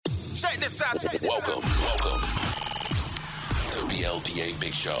Check this out. Welcome to BLPA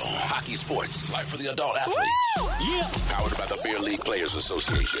Big Show. Hockey sports, life for the adult athletes. Yeah. Powered by the Beer League Players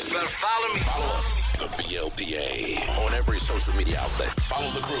Association. Better follow me. Follow us, the BLPA, on every social media outlet.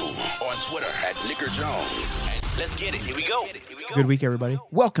 Follow the crew on Twitter at Nicker Jones. Let's get it. Here we go. Good week, everybody.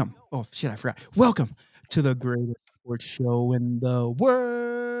 Welcome. Oh, shit, I forgot. Welcome to the greatest sports show in the world.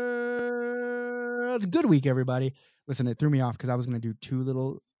 Good week, everybody. Listen, it threw me off because I was going to do two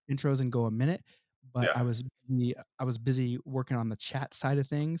little intros and go a minute, but I was busy working on the chat side of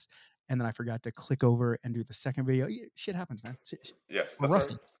things, and then I forgot to click over and do the second video. Shit happens, man. Yeah, we're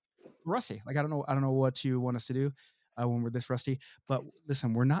rusty. We're rusty. Like I don't know what you want us to do when we're this rusty. But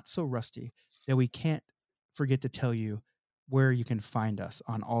listen, we're not so rusty that we can't forget to tell you where you can find us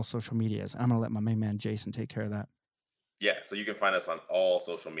on all social medias. And I'm gonna let my main man Jason take care of that. Yeah, so you can find us on all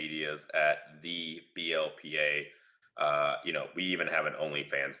social medias at the BLPA. We even have an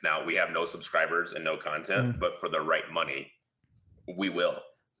OnlyFans. Now, we have no subscribers and no content, but for the right money, we will.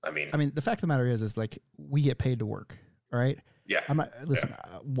 I mean, the fact of the matter is like we get paid to work, all right? Yeah.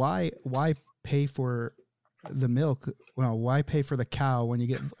 Why pay for the milk? Well, why pay for the cow when you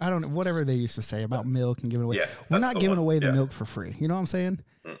get, I don't know, whatever they used to say about milk and giving away. Yeah, we're not giving away the milk for free. You know what I'm saying?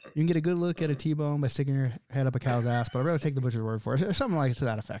 Mm-mm. You can get a good look at a T-bone by sticking your head up a cow's ass, but I'd rather take the butcher's word for it. Or something like to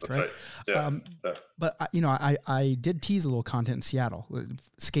that effect, That's right? Yeah. But I did tease a little content in Seattle,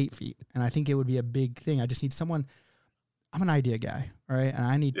 skate feet, and I think it would be a big thing. I just need someone. I'm an idea guy, all right, and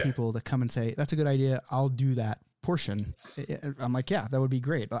I need people to come and say that's a good idea. I'll do that portion. I'm like, yeah, that would be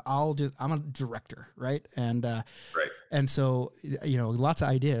great, but I'm a director, right? And and so lots of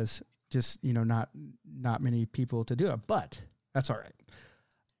ideas, just not many people to do it, but that's all right.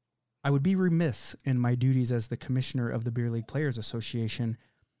 I would be remiss in my duties as the commissioner of the Beer League Players Association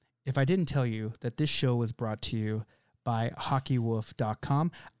if I didn't tell you that this show was brought to you by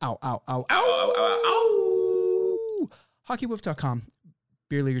HockeyWolf.com. Ow, ow, ow, ow, ow, ow. HockeyWolf.com.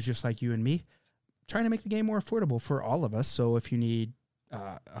 Beer leaguers just like you and me, trying to make the game more affordable for all of us. So if you need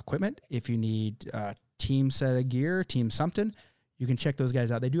equipment, if you need team set of gear, team something, you can check those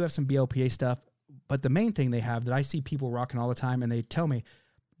guys out. They do have some BLPA stuff, but the main thing they have that I see people rocking all the time, and they tell me,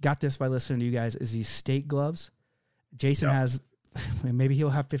 got this by listening to you guys, is these skate gloves. Jason has, maybe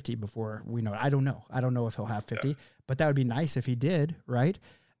he'll have 50 before we know it. I don't know. I don't know if he'll have 50, but that would be nice if he did, right?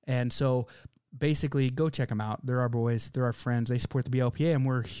 And so basically go check them out. They're our boys. They're our friends. They support the BLPA, and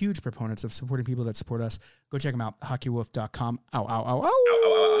we're huge proponents of supporting people that support us. Go check them out, HockeyWolf.com. Ow, ow, ow, ow. Ow,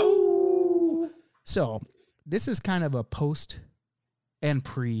 ow, ow. So this is kind of a post and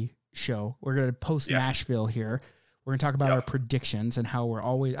pre-show. We're going to post Nashville here. We're going to talk about our predictions and how we're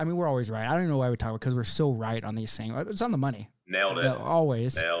always right. I don't know why we talk about it because we're so right on these things. It's on the money. Nailed it.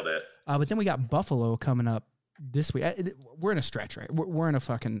 Always. Nailed it. But then we got Buffalo coming up this week. We're in a stretch, right? We're in a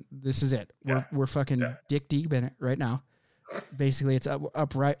fucking, this is it. We're fucking dick deep in it right now. Basically, it's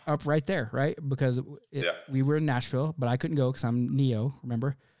up right there, right? Because we were in Nashville, but I couldn't go because I'm Neo,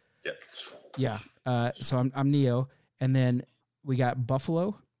 remember? Yeah. So I'm Neo. And then we got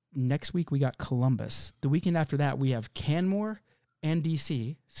Buffalo. Next week, we got Columbus. The weekend after that, we have Canmore and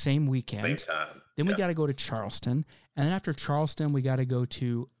DC, same weekend. Same time. Then we got to go to Charleston. And then after Charleston, we got to go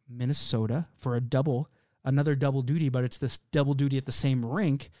to Minnesota for another double duty, but it's this double duty at the same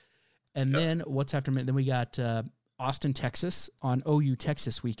rink. And then what's after? Then we got Austin, Texas on OU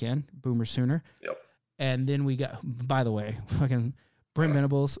Texas weekend, Boomer Sooner. Yep. And then we got, by the way, fucking Brent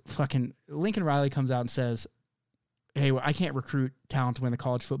Venables, fucking Lincoln Riley comes out and says, hey, I can't recruit talent to win the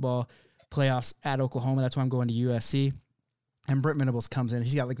college football playoffs at Oklahoma. That's why I'm going to USC. And Brent Venables comes in.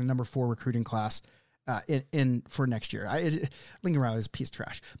 He's got like the number 4 recruiting class in for next year. Lincoln Riley is a piece of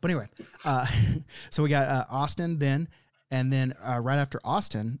trash. But anyway, so we got Austin then. And then right after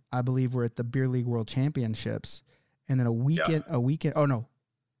Austin, I believe we're at the Beer League World Championships. And then a weekend. Oh, no.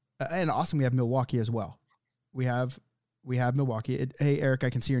 And Austin, we have Milwaukee as well. We have Milwaukee. Hey, Eric, I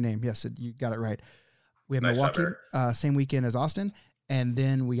can see your name. Yes, you got it right. We have Milwaukee, same weekend as Austin. And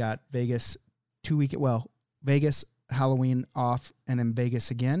then we got Vegas Vegas, Halloween off, and then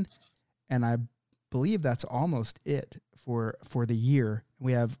Vegas again. And I believe that's almost it for the year.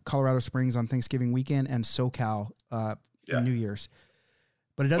 We have Colorado Springs on Thanksgiving weekend and SoCal in New Year's.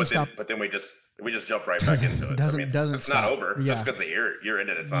 But it doesn't stop. But then we just jump right back into it. It's stop. Not over. Just because the year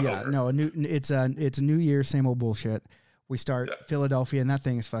ended, it's not over. No, it's a new year, same old bullshit. We start Philadelphia, and that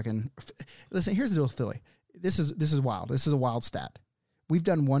thing is fucking. Listen, here's the deal with Philly. This is wild. This is a wild stat. We've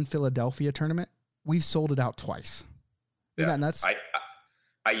done one Philadelphia tournament. We've sold it out twice. Isn't that nuts?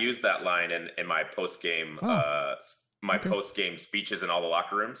 I used that line in my post game post game speeches in all the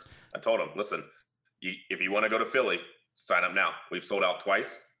locker rooms. I told them, listen, if you want to go to Philly, sign up now. We've sold out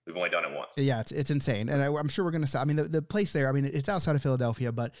twice. We've only done it once. Yeah, it's insane, and I'm sure we're gonna. I mean, the place there. I mean, it's outside of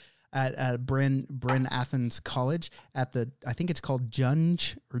Philadelphia, but at Bryn Athens College at the, I think it's called Jung,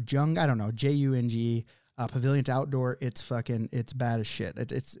 I don't know, Jung. Pavilion's outdoor. It's bad as shit.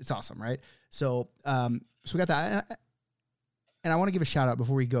 It's awesome, right? So we got that, and I want to give a shout out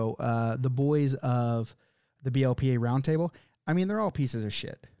before we go. The boys of the BLPA Roundtable. I mean, they're all pieces of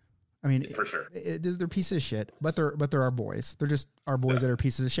shit. I mean, for sure, they're pieces of shit, but they're our boys. They're just our boys that are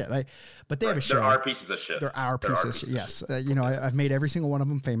pieces of shit. Right? But they have a show. They're our pieces of shit. They're our pieces of shit. Yes. You know, I've made every single one of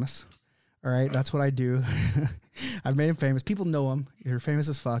them famous. All right. That's what I do. I've made them famous. People know them. They're famous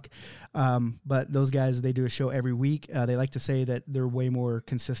as fuck. But those guys, they do a show every week. They like to say that they're way more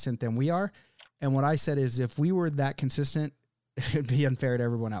consistent than we are. And what I said is, if we were that consistent, it'd be unfair to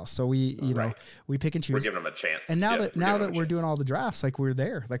everyone else. So we pick and choose. We're giving them a chance. And now that we're doing all the drafts, like we're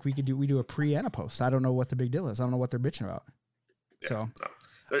there, like we do a pre and a post. I don't know what the big deal is. I don't know what they're bitching about. Yeah, so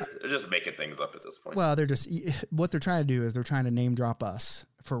they're just making things up at this point. Well, what they're trying to do is they're trying to name drop us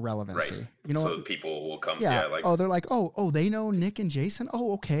for relevancy. Right. You know, so people will come. Yeah. Like, they're like, they know Nick and Jason.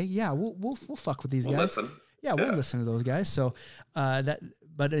 Oh, okay. Yeah. We'll fuck with these guys. Listen. Yeah. We'll listen to those guys. So,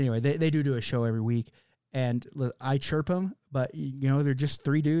 but anyway, they do a show every week. And I chirp them, but you know, they're just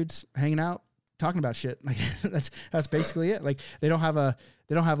three dudes hanging out, talking about shit. Like that's basically it. Like they don't have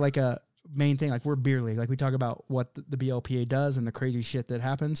like a main thing. Like we're beer league. Like we talk about what the BLPA does and the crazy shit that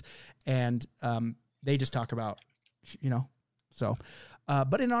happens. And, they just talk about, you know, so,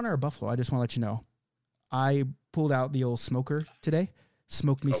 but in honor of Buffalo, I just want to let you know, I pulled out the old smoker today,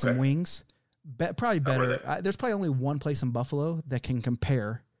 smoked me some wings, probably better. There's probably only one place in Buffalo that can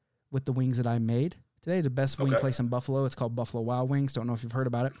compare with the wings that I made today. The best wing place in Buffalo. It's called Buffalo Wild Wings. Don't know if you've heard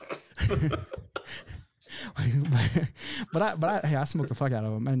about it. but I smoked the fuck out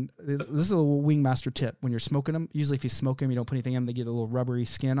of them. And this is a little wing master tip. When you're smoking them, usually if you smoke them, you don't put anything in them, they get a little rubbery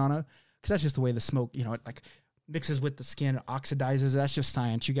skin on it. Because that's just the way the smoke, you know, it like mixes with the skin, it oxidizes. That's just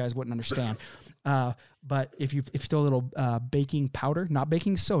science. You guys wouldn't understand. But if you throw a little baking powder, not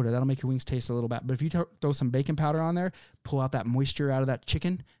baking soda, that'll make your wings taste a little bad. But if you throw some baking powder on there, pull out that moisture out of that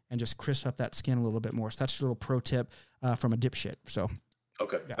chicken and just crisp up that skin a little bit more. So that's just a little pro tip from a dipshit. So.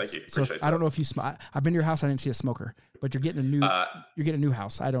 Okay, thank you. So I don't know if you I've been to your house. I didn't see a smoker, but you're getting a new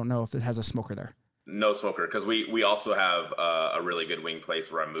house. I don't know if it has a smoker there. No smoker, because we also have a really good wing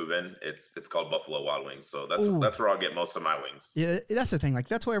place where I'm moving. It's called Buffalo Wild Wings, so that's where I'll get most of my wings. Yeah, that's the thing. Like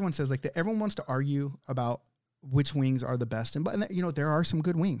that's why everyone says like everyone wants to argue about which wings are the best, and you know there are some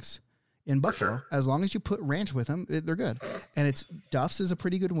good wings in Buffalo. Sure. As long as you put ranch with them, they're good. And it's Duff's is a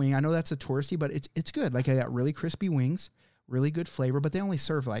pretty good wing. I know that's a touristy, but it's good. Like I got really crispy wings, really good flavor, but they only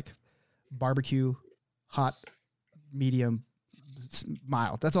serve like barbecue, hot, medium,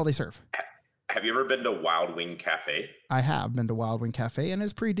 mild. That's all they serve. Have you ever been to Wild Wing Cafe? I have been to Wild Wing Cafe, and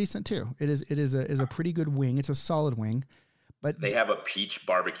it's pretty decent too. It is a pretty good wing. It's a solid wing, but they have a peach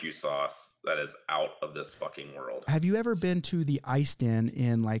barbecue sauce that is out of this fucking world. Have you ever been to the Ice Den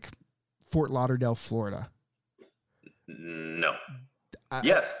in like Fort Lauderdale, Florida? No.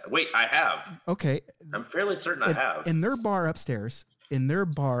 Yes. Wait, I have. Okay. I'm fairly certain I have. In their bar upstairs,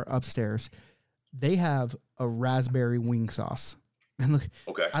 they have a raspberry wing sauce. And look,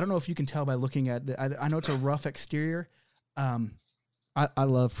 okay. I don't know if you can tell by looking at I know it's a rough exterior. I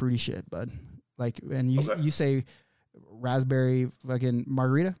love fruity shit, bud. Like, and you say raspberry fucking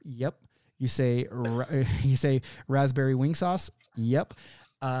margarita? Yep. You say raspberry wing sauce? Yep.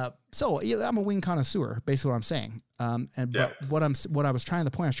 So yeah, I'm a wing connoisseur, basically what I'm saying. But what I was trying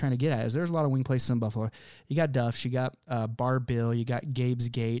to get at is there's a lot of wing places in Buffalo. You got Duff's, you got Bar Bill, you got Gabe's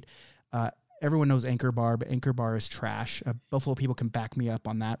Gate. Everyone knows Anchor Bar, but Anchor Bar is trash. Buffalo people can back me up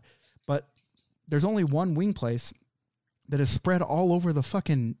on that. But there's only one wing place that is spread all over the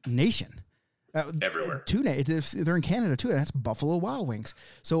fucking nation. Everywhere. They're in Canada too, and that's Buffalo Wild Wings.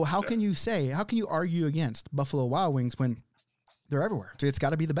 So how can you argue against Buffalo Wild Wings when they're everywhere? So it's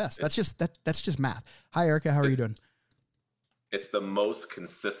got to be the best. That's just math. Hi, Erica. How are you doing? It's the most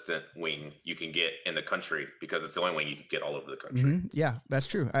consistent wing you can get in the country because it's the only wing you can get all over the country. Mm-hmm. Yeah, that's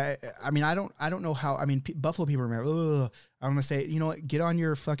true. I mean, I don't know how. I mean, Buffalo people are I'm gonna say, you know what? Get on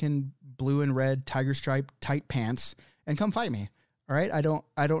your fucking blue and red tiger stripe tight pants and come fight me. All right. I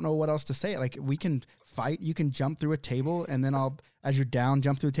don't know what else to say. Like we can fight. You can jump through a table, and then as you're down,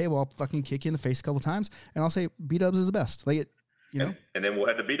 jump through the table. I'll fucking kick you in the face a couple times, and I'll say B-Dubs is the best. Like it. You know? And then we'll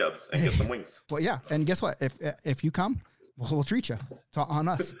head to B-Dubs and get some wings. Well, yeah. And guess what? If you come, we'll treat you. It's on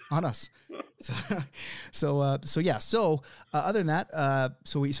us. So yeah. So other than that,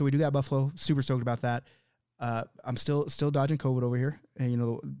 so we do got Buffalo. Super stoked about that. I'm still dodging COVID over here, and you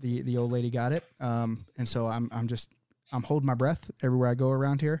know the old lady got it. And so I'm just I'm holding my breath everywhere I go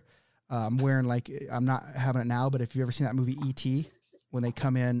around here. I'm wearing like, I'm not having it now, but if you've ever seen that movie E.T., when they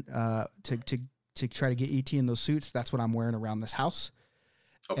come in to try to get E.T. in those suits, that's what I'm wearing around this house.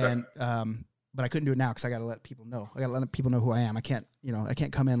 Okay. And but I couldn't do it now because I got to let people know. I got to let people know who I am. I can't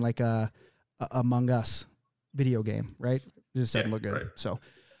come in like a Among Us video game, right? It just doesn't look good. Right. So,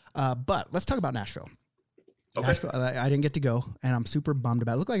 but let's talk about Nashville. Okay. Nashville, I didn't get to go, and I'm super bummed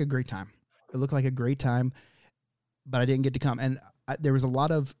about it. It looked like a great time. But I didn't get to come. And there was a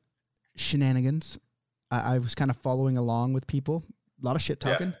lot of shenanigans. I was kind of following along with people. A lot of shit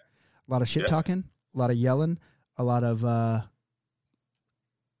talking. A lot of shit talking. A lot of yelling. A lot of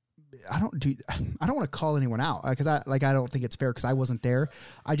I don't want to call anyone out because I don't think it's fair because I wasn't there.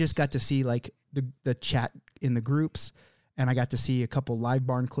 I just got to see like the chat in the groups, and I got to see a couple live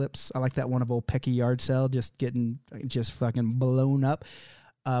barn clips. I like that one of old Pecky Yard Sale just getting fucking blown up.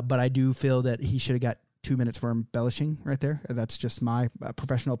 But I do feel that he should have got 2 minutes for embellishing right there. That's just my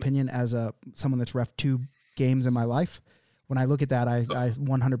professional opinion as someone that's ref 2 games in my life. When I look at that, I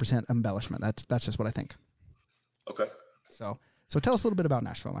 100% embellishment. That's just what I think. Okay. So tell us a little bit about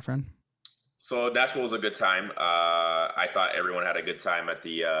Nashville, my friend. So Nashville was a good time. I thought everyone had a good time at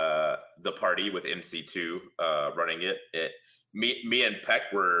the party with MC2 running it. Me and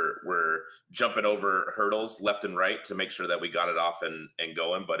Peck were jumping over hurdles left and right to make sure that we got it off and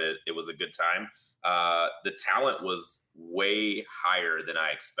going, but it was a good time. The talent was way higher than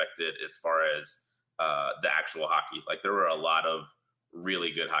I expected as far as the actual hockey. Like there were a lot of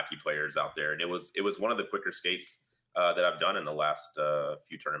really good hockey players out there, and it was one of the quicker skates that I've done in the last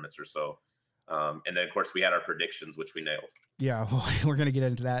few tournaments or so. And then of course we had our predictions, which we nailed. Yeah, well, we're going to get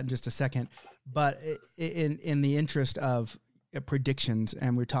into that in just a second, but in the interest of predictions,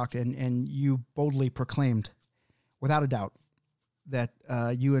 and we talked, and you boldly proclaimed, without a doubt, that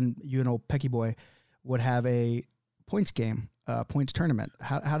you and old Pecky Boy would have a points game, points tournament.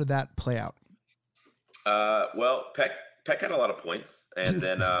 How did that play out? Well, Peck had a lot of points, and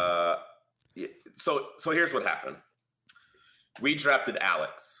then so here's what happened. We drafted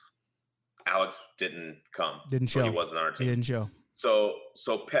Alex. Alex didn't come. Didn't show. So he wasn't on our team. He didn't show.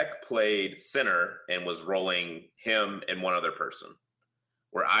 So Peck played center and was rolling him and one other person,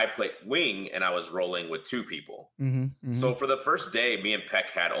 where I played wing and I was rolling with 2 people. Mm-hmm, mm-hmm. So for the first day, me and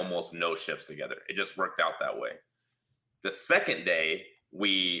Peck had almost no shifts together. It just worked out that way. The second day,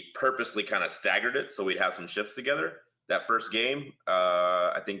 we purposely kind of staggered it so we'd have some shifts together. That first game,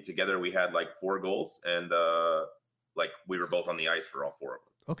 I think together we had like 4 goals, and like we were both on the ice for all 4 of them.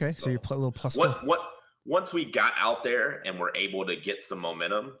 Okay, so you're a little plus once we got out there and were able to get some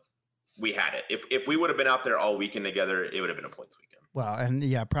momentum, we had it. If we would have been out there all weekend together, it would have been a points weekend. Well, and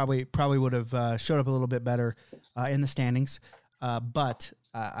yeah, probably would have showed up a little bit better in the standings. But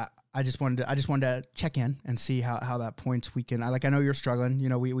I just wanted to check in and see how that points weekend. I know you're struggling. You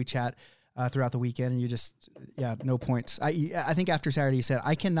know, we chat throughout the weekend, and you just no points. I think after Saturday you said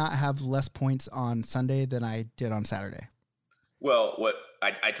I cannot have less points on Sunday than I did on Saturday. Well, what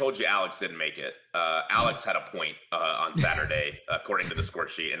I told you, Alex didn't make it. Alex had a point on Saturday, according to the score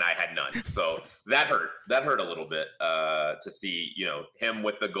sheet, and I had none. So that hurt. That hurt a little bit to see, him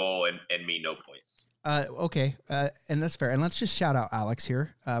with the goal and me no points. Okay, and that's fair. And let's just shout out Alex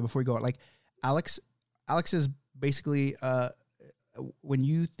here before we go. Like Alex is basically when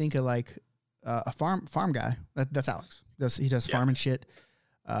you think of like a farm guy, that's Alex. He does farm and shit.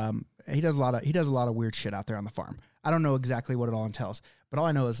 He does a lot of weird shit out there on the farm. I don't know exactly what it all entails, but all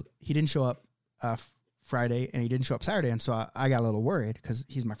I know is he didn't show up Friday and he didn't show up Saturday, and so I got a little worried because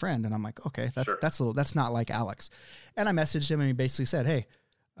he's my friend, and I'm like, okay, that's not like Alex. And I messaged him, and he basically said, hey,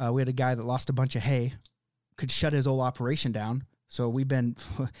 we had a guy that lost a bunch of hay, could shut his old operation down, so we've been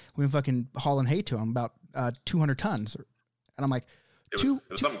fucking hauling hay to him about 200 tons, and I'm like. It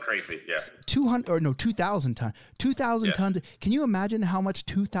was something crazy, yeah. 2,000 tons. 2,000 tons. Can you imagine how much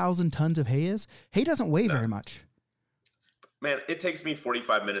 2,000 tons of hay is? Hay doesn't weigh very much. Man, it takes me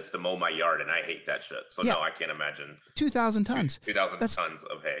 45 minutes to mow my yard, and I hate that shit. So no, I can't imagine. 2,000 tons. 2,000 tons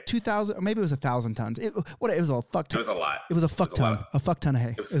of hay. 2,000, or maybe it was 1,000 tons. It was a fuck ton. It was a lot. It was a fuck ton. A fuck ton of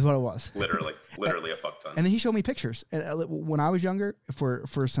hay is what it was. Literally a fuck ton. And then he showed me pictures. And when I was younger,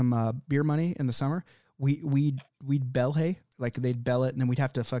 for some beer money in the summer, we'd bell hay. Like they'd bell it, and then we'd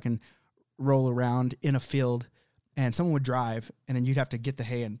have to fucking roll around in a field, and someone would drive, and then you'd have to get the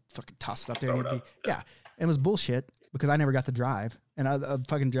hay and fucking toss it up there. And and it was bullshit because I never got to drive, and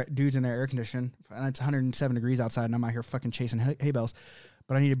fucking dudes in their air conditioning, and it's 107 degrees outside, and I'm out here fucking chasing hay bales,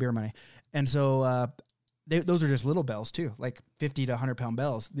 but I needed beer money, and so those are just little bells too, like 50 to 100 pound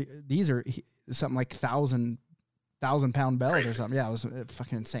bells. These are something like 1,000 pound bells or something. Yeah, it was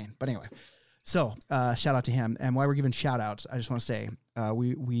fucking insane. But anyway. So shout out to him. And while we're giving shout outs, I just want to say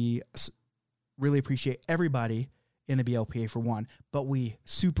we really appreciate everybody in the BLPA for one, but we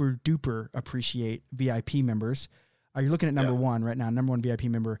super duper appreciate VIP members. You're looking at number one right now, number one VIP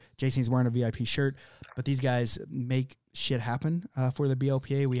member. Jason's wearing a VIP shirt, but these guys make shit happen for the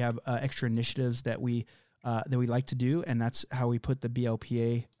BLPA. We have extra initiatives that we like to do, and that's how we put the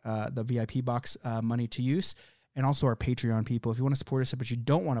BLPA, the VIP box money to use, and also our Patreon people. If you want to support us, but you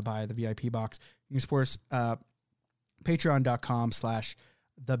don't want to buy the VIP box, you can support us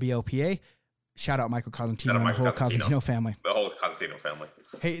patreon.com/theBLPA. Shout out Michael Cosentino and the whole Cosentino family. The whole Cosentino family.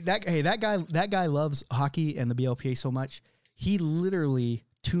 That guy loves hockey and the BLPA so much. He literally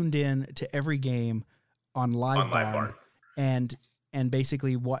tuned in to every game on Live Barn and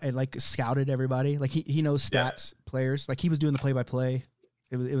basically scouted everybody. Like he knows stats, players. Like he was doing the play-by-play.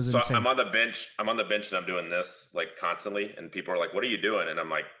 It was insane. I'm on the bench and I'm doing this like constantly, and people are like, "What are you doing?" And I'm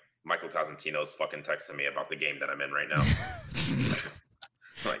like, "Michael Cosentino's fucking texting me about the game that I'm in right now."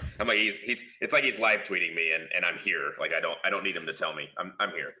 I'm like it's like he's live tweeting me and I'm here. Like I don't need him to tell me. I'm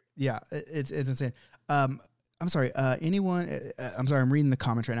here. Yeah, it's insane. I'm sorry. Anyone? I'm sorry. I'm reading the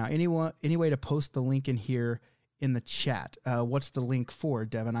comments right now. Any way to post the link in here in the chat? What's the link for,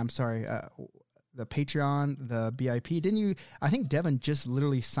 Devin? I'm sorry. The Patreon, the VIP. Didn't you? I think Devin just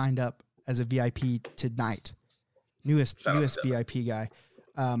literally signed up as a VIP tonight. Newest VIP guy.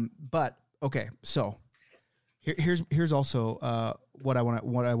 But okay, so here's also what I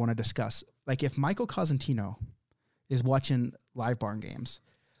want to discuss. Like if Michael Cosentino is watching Live Barn games,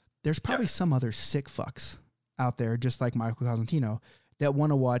 there's probably some other sick fucks out there just like Michael Cosentino that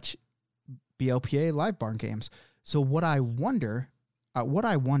want to watch BLPA Live Barn games. So what I wonder,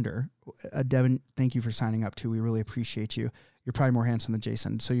 Devin, thank you for signing up too. We really appreciate you. You're probably more handsome than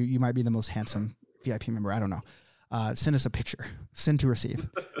Jason, so you might be the most handsome VIP member. I don't know. Send us a picture. Send to receive.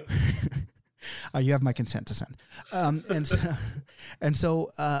 You have my consent to send. And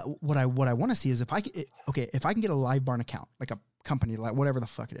so what I want to see is if I can get a Live Barn account, like a company, like whatever the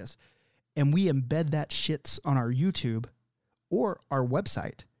fuck it is, and we embed that shits on our YouTube or our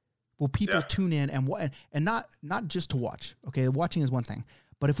website, will people tune in and not just to watch? Okay, watching is one thing,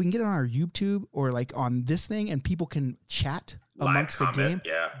 but if we can get it on our YouTube or like on this thing and people can chat amongst the game,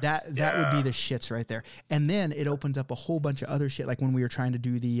 that would be the shits right there. And then it opens up a whole bunch of other shit. Like when we were trying to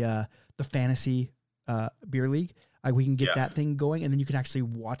do the fantasy beer league, like we can get that thing going, and then you can actually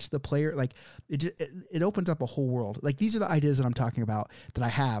watch the player. Like it opens up a whole world. Like these are the ideas that I'm talking about that I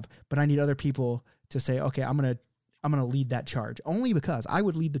have, but I need other people to say, okay, I'm gonna lead that charge, only because I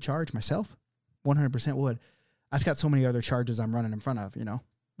would lead the charge myself. 100% would. I just got so many other charges I'm running in front of, you know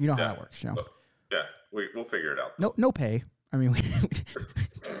how that works, you know? Yeah. We'll figure it out. No pay. I mean,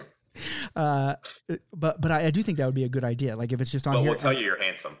 but I do think that would be a good idea. Like if it's just on here, we'll tell you you're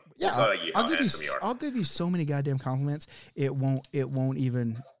handsome. Yeah. I'll give you so many goddamn compliments. It won't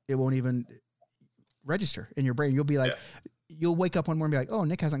even register in your brain. You'll be like, you'll wake up one morning and be like, oh,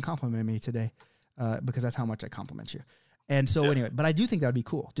 Nick hasn't complimented me today. Because that's how much I compliment you. And so anyway, but I do think that would be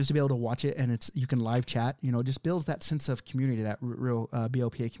cool just to be able to watch it, and you can live chat, just builds that sense of community, that real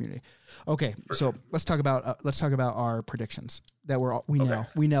BLPA community. Okay. So let's talk about our predictions that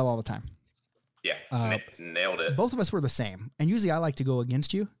we nail all the time. Yeah. Nailed it. Both of us were the same. And usually I like to go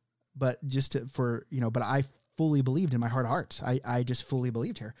against you, but but I fully believed in my heart of hearts. I just fully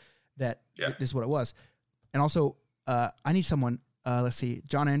believed here that this is what it was. And also I need someone, let's see,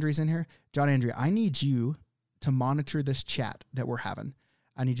 John Andrews in here. John Andrew, I need you to monitor this chat that we're having.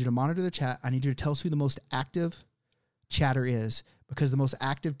 I need you to monitor the chat. I need you to tell us who the most active chatter is, because the most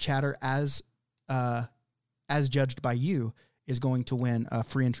active chatter as judged by you is going to win a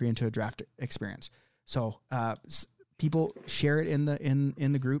free entry into a draft experience. So people share it in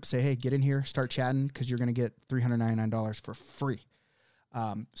the group, say, hey, get in here, start chatting, because you're going to get $399 for free.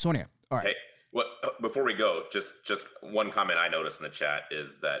 So anyway, all right. Hey. Well, before we go, just one comment I noticed in the chat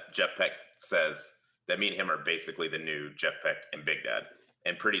is that Jeff Peck says that me and him are basically the new Jeff Peck and Big Dad,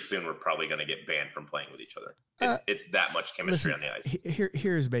 and pretty soon we're probably going to get banned from playing with each other. It's that much chemistry on the ice.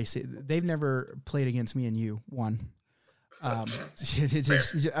 Here's basic. They've never played against me and you. One. Fair.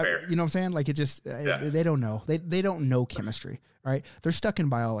 You know what I'm saying? Like they don't know. They don't know chemistry. Right? They're stuck in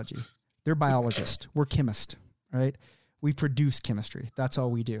biology. They're biologists. We're chemists. Right? We produce chemistry. That's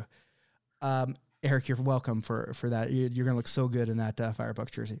all we do. Eric, you're welcome for that. You're going to look so good in that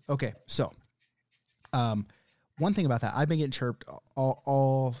Firebucks jersey. Okay. So, one thing about that, I've been getting chirped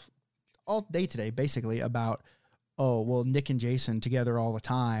all day today, basically about, oh, well, Nick and Jason together all the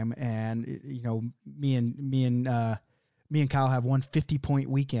time. And me and Kyle have one 50-point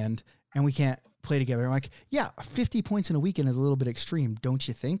weekend and we can't play together. I'm like, yeah, 50 points in a weekend is a little bit extreme. Don't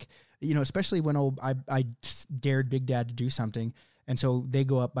you think? especially when I dared Big Dad to do something. And so they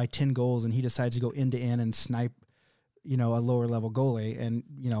go up by 10 goals and he decides to go end to end and snipe, a lower level goalie and,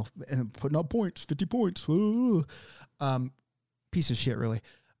 and putting up points, 50 points. Woo. Piece of shit, really.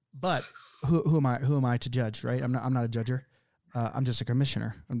 But who am I to judge, right? I'm not a judger. I'm just a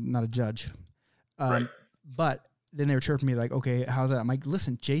commissioner. I'm not a judge. Right. But then they were chirping me like, okay, how's that? I'm like,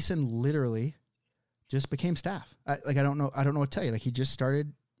 listen, Jason literally just became staff. I don't know what to tell you. Like, he just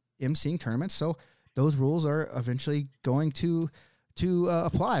started emceeing tournaments. So those rules are eventually going to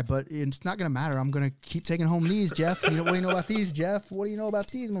apply, but it's not going to matter. I'm going to keep taking home these, Jeff. What do you know about these, Jeff? What do you know about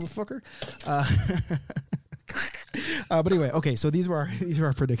these, motherfucker? But anyway, okay. So these were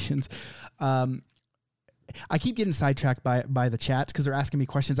our predictions. I keep getting sidetracked by the chats because they're asking me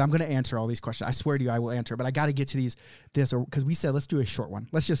questions. I'm going to answer all these questions. I swear to you, I will answer. But I got to get to this because we said let's do a short one.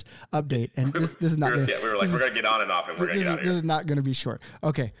 Let's just update. And this is not. We were like, we're going to get on and off, and we're going to get out of here. This is not going to be short.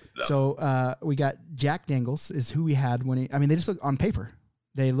 Okay, no. So we got Jack Dangles is who we had when they just look on paper.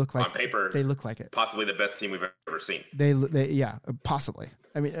 They look like they look like it. Possibly the best team we've ever seen. They possibly.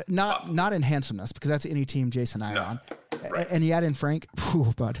 I mean, not in handsomeness because that's any team Jason and I are on. Right. And you add in Frank,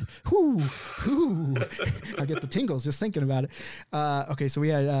 bud. I get the tingles just thinking about it. Okay, so we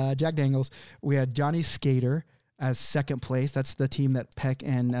had Jack Dangles. We had Johnny Skater as second place. That's the team that Peck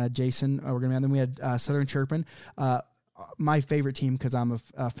and Jason were going to be on. Then we had Southern Chirpin. My favorite team because I'm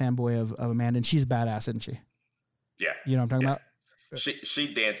a fanboy of Amanda, and she's badass, isn't she? Yeah. You know what I'm talking about?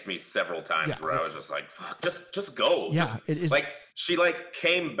 She danced me several times where I was just like, fuck, just go. Yeah. It is like she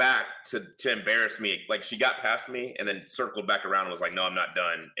came back to embarrass me. Like she got past me and then circled back around and was like, no, I'm not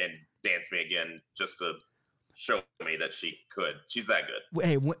done, and danced me again just to show me that she could. She's that good.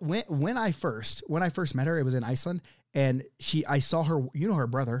 Hey, when I first met her, it was in Iceland, and I saw her, her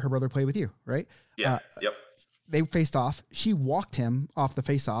brother played with you, right? Yeah. Yep. They faced off. She walked him off the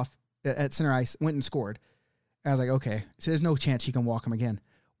face off at center ice, went and scored. I was like, okay, so there's no chance she can walk him again.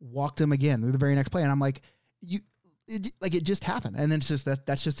 Walked him again through the very next play. And I'm like, it just happened. And then it's just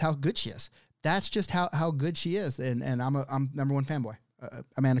that's just how good she is. That's just how good she is. And I'm number one fanboy,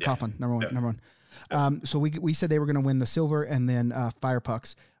 Amanda Coughlin, number one. So we said they were going to win the silver, and then Fire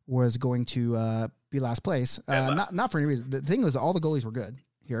Pucks was going to be last place. Not for any reason. The thing was all the goalies were good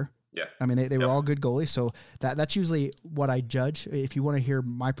here. Yeah. I mean, they were all good goalies. So that's usually what I judge. If you want to hear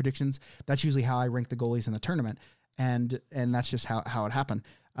my predictions, that's usually how I rank the goalies in the tournament. And that's just how it happened.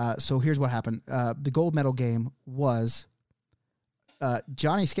 So here's what happened. The gold medal game was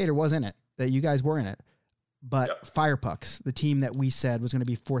Johnny Skater was in it, that you guys were in it, but Fire Pucks, the team that we said was going to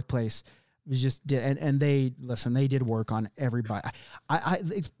be fourth place, was just did. And they did work on everybody.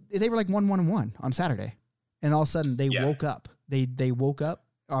 They were like 1-1-1 on Saturday. And all of a sudden they woke up. They woke up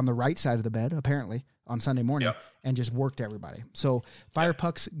on the right side of the bed, apparently, on Sunday morning, and just worked everybody. So Fire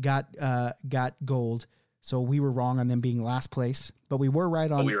Pucks got gold. So we were wrong on them being last place, but we were right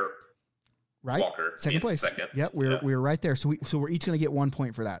on. We were right Walker second place. Second. Yep, we were right there. So we're each going to get 1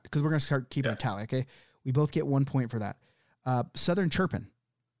 point for that because we're going to start keeping a tally. Okay, we both get 1 point for that. Southern Chirpin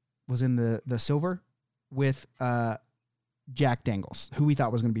was in the silver with Jack Dangles, who we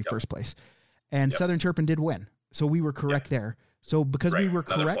thought was going to be first place, and Southern Chirpin did win. So we were correct there. So because we were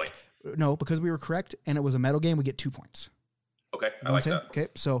correct, and it was a medal game, we get 2 points. Okay, I like that. Okay,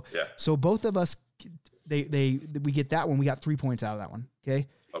 so both of us, we get that one. We got 3 points out of that one. Okay.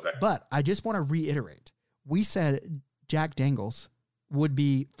 But I just want to reiterate: we said Jack Dangles would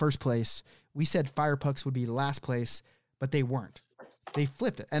be first place. We said Fire Pucks would be last place, but they weren't. They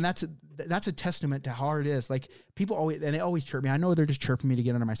flipped it, and that's a testament to how hard it is. Like people always chirp me. I know they're just chirping me to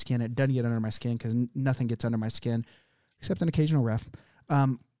get under my skin. It doesn't get under my skin because nothing gets under my skin except an occasional ref.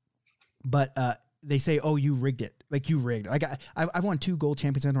 But they say, "Oh, you rigged it." Like you rigged. Like I've won 2 gold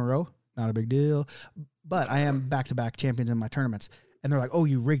champions in a row. Not a big deal, but I am back-to-back champions in my tournaments. And they're like, "Oh,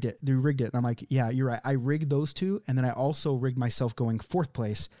 you rigged it. You rigged it." And I'm like, "Yeah, you're right. I rigged those 2, and then I also rigged myself going 4th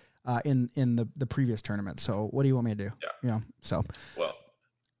place in the previous tournament. So what do you want me to do?" Yeah. So. Well,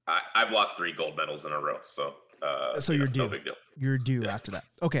 I've lost 3 gold medals in a row. So. So you're due. No big deal. You're due after that.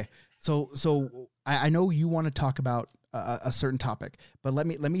 Okay. So I know you want to talk about a certain topic, but let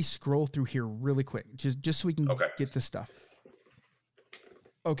me scroll through here really quick, just so we can get this stuff.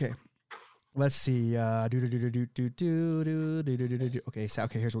 Okay. Let's see. Okay. So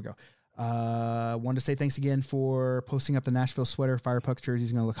here's where we go. Wanted to say thanks again for posting up the Nashville sweater. Fire Pucks jersey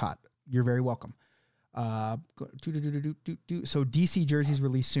is going to look hot. You're very welcome. So DC jerseys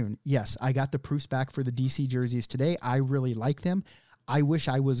released soon. Yes, I got the proofs back for the DC jerseys today. I really like them. I wish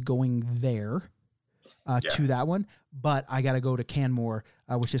I was going there to that one, but I got to go to Canmore,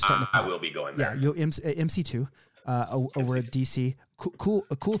 which is starting to pop. I will be going there. Yeah, you'll MC2 over at DC.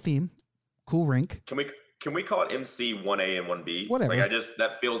 a cool theme, cool rink. Can we call it MC 1A and 1B? Whatever. Like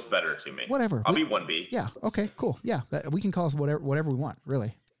that feels better to me. Whatever. I'll be 1B. Yeah. Okay. Cool. Yeah. We can call us whatever we want.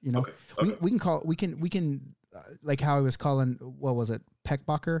 Really. You know. Okay. We can like how I was calling. What was it?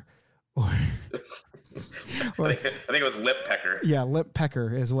 Peckbacher. Or I think it was Lip Pecker. Yeah, Lip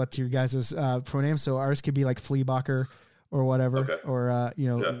Pecker is what your guys' proname. So ours could be like Fleabacher or whatever, or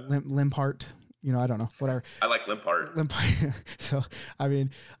Limpart. You know, I don't know, whatever. I like Limpart. So I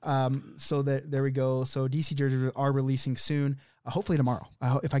mean, so there we go. So DC jerseys are releasing soon. Hopefully tomorrow.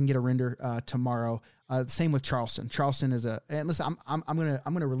 If I can get a render tomorrow. Same with Charleston. Charleston is and listen, I'm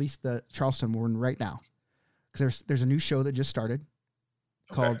gonna release the Charleston one right now because there's a new show that just started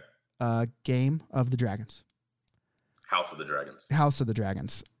called Game of the Dragons. House of the Dragons. House of the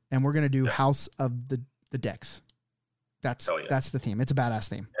Dragons. And we're going to do House of the Decks. That's the theme. It's a badass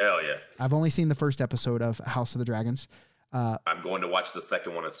theme. Hell yeah. I've only seen the first episode of House of the Dragons. I'm going to watch the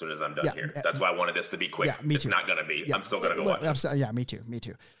second one as soon as I'm done here. That's why I wanted this to be quick. Yeah, me too. It's not going to be. Yeah. I'm still going to go watch it. Yeah, me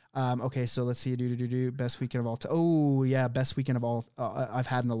too. Okay, so let's see. Best weekend of all time. Oh, yeah, best weekend of all I've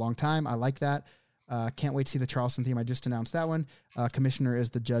had in a long time. I like that. Can't wait to see the Charleston theme. I just announced that one. Commissioner is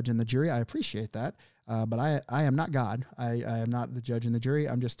the judge and the jury. I appreciate that. But I am not God. I am not the judge and the jury.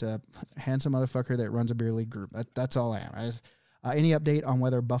 I'm just a handsome motherfucker that runs a beer league group. That's all I am. Any update on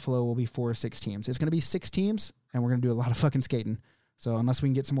whether Buffalo will be 4 or 6 teams? It's going to be 6 teams, and we're going to do a lot of fucking skating. So unless we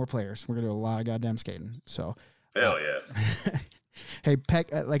can get some more players, we're going to do a lot of goddamn skating. So hell yeah. Hey,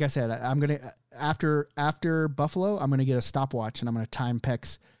 Peck, like I said, I'm going to, after Buffalo, I'm going to get a stopwatch, and I'm going to time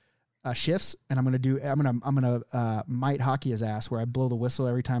Peck's shifts, and I'm gonna might hockey his ass where I blow the whistle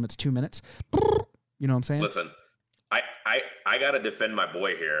every time it's 2 minutes. You know what I'm saying? Listen, I gotta defend my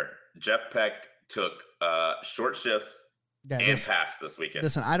boy here. Jeff Peck took short shifts and pass this weekend.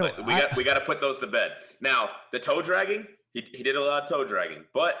 Listen, we got to put those to bed. Now the toe dragging, he did a lot of toe dragging,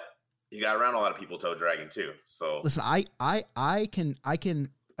 but he got around a lot of people toe dragging too. So listen, I can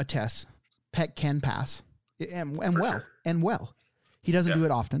attest Peck can pass and well. He doesn't do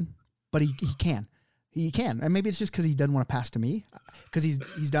it often. But he can, and maybe it's just because he doesn't want to pass to me, because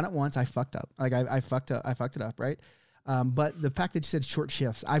he's done it once. I fucked up, like I fucked it up, right? But the fact that you said short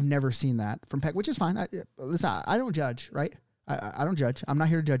shifts, I've never seen that from Peck, which is fine. Listen, I don't judge, right? I don't judge. I'm not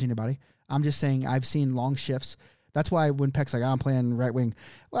here to judge anybody. I'm just saying I've seen long shifts. That's why when Peck's like, I'm playing right wing,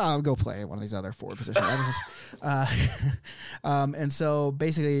 well, I'll go play one of these other forward positions. And so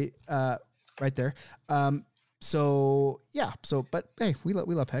basically, right there. But hey, we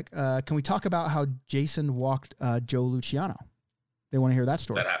love Peck. Can we talk about how Jason walked Joe Luciano? They want to hear that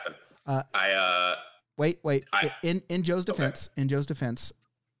story. That happened. Wait. In Joe's defense,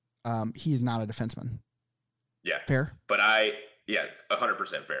 he is not a defenseman. Yeah. Fair. But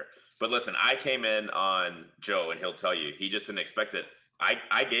 100% fair. But listen, I came in on Joe, and he'll tell you he just didn't expect it.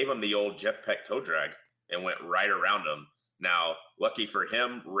 I gave him the old Jeff Peck toe drag and went right around him. Now, lucky for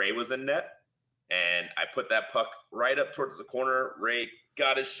him, Ray was in net. And I put that puck right up towards the corner. Ray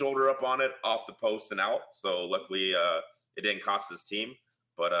got his shoulder up on it, off the post and out. So luckily, it didn't cost his team.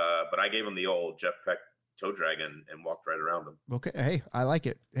 But I gave him the old Jeff Peck toe drag and walked right around him. Okay, hey, I like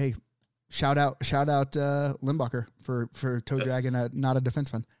it. Hey, shout out Limbacher for toe dragging not a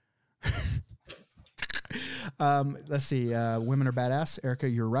defenseman. Let's see. Women are badass. Erica,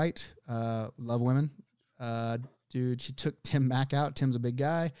 you're right. Love women. Dude, she took Tim Mack out. Tim's a big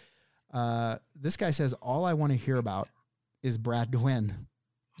guy. This guy says, all I want to hear about is Brad Gwynn.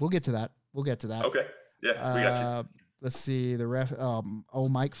 We'll get to that. Okay. Yeah, we got you. Let's see. The ref,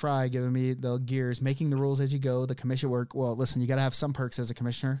 Mike Fry giving me the gears, making the rules as you go, the commission work. Well, listen, you got to have some perks as a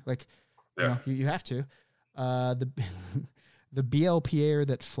commissioner. Like, you have to. The BLPA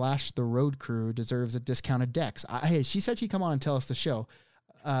that flashed the road crew deserves a discounted decks. Hey, she said she'd come on and tell us the show.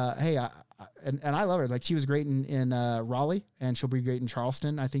 And I love her. Like, she was great in Raleigh, and she'll be great in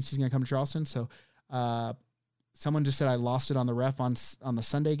Charleston. I think she's going to come to Charleston. So, someone just said I lost it on the ref on the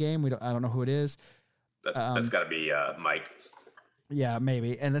Sunday game. I don't know who it is. That's got to be Mike. Yeah,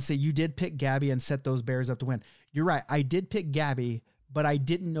 maybe. And let's say you did pick Gabby and set those Bears up to win. You're right. I did pick Gabby, but I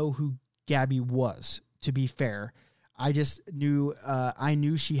didn't know who Gabby was, to be fair. I just knew, I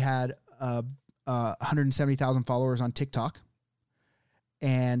knew she had 170,000 followers on TikTok.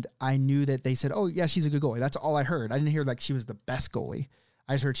 And I knew that they said, oh, yeah, she's a good goalie. That's all I heard. I didn't hear like she was the best goalie.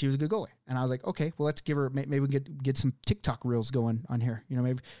 I just heard she was a good goalie. And I was like, okay, well, let's give her, maybe we can get some TikTok reels going on here.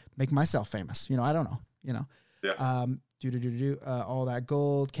 Maybe make myself famous. I don't know. Yeah. All that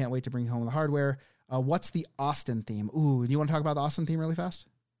gold. Can't wait to bring home the hardware. What's the Austin theme? Ooh, do you want to talk about the Austin theme really fast?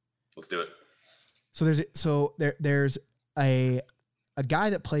 Let's do it. So there's a guy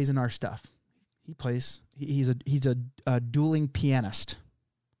that plays in our stuff. he plays. He's a dueling pianist.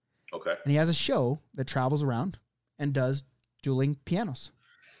 Okay. And he has a show that travels around and does dueling pianos.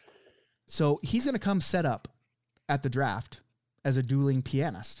 So he's going to come set up at the draft as a dueling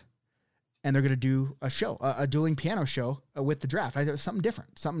pianist. And they're going to do a show, a dueling piano show with the draft. I thought something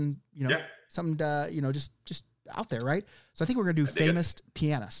different, something, something, just out there, right? So I think we're going to do famous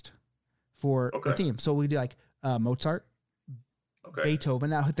pianist for the theme. So we do like Mozart, Beethoven.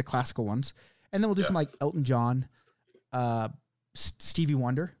 That'll hit the classical ones. And then we'll do some like Elton John, Stevie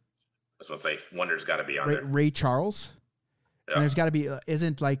Wonder. I was going to say, Wonder's got to be on there. Ray Charles. Yeah. And there's got to be,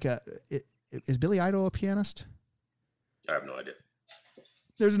 is Billy Idol a pianist? I have no idea.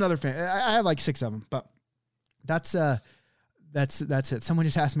 There's another fan. I have like 6 of them, but that's it. Someone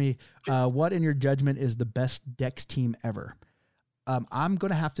just asked me, what in your judgment is the best Dex team ever? I'm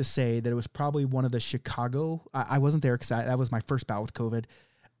going to have to say that it was probably one of the Chicago. I wasn't there because that was my first bout with COVID.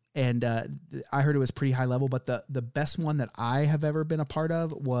 And I heard it was pretty high level, but the best one that I have ever been a part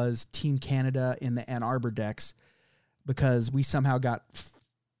of was Team Canada in the Ann Arbor Dex, because we somehow got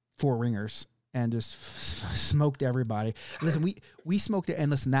 4 ringers and just smoked everybody. Listen, we smoked it,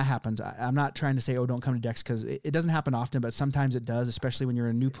 and listen, that happens. I'm not trying to say, oh, don't come to Dex, because it doesn't happen often, but sometimes it does, especially when you're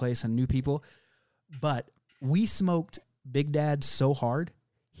in a new place and new people. But we smoked Big Dad so hard,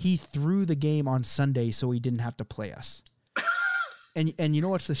 he threw the game on Sunday so he didn't have to play us. And you know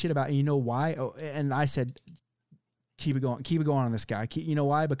what's the shit about it? You know why? Oh, and I said, keep it going on this guy. You know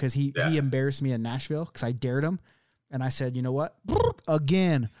why? Because he embarrassed me in Nashville because I dared him. And I said, you know what?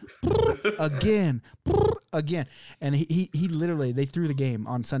 Again. And he literally, they threw the game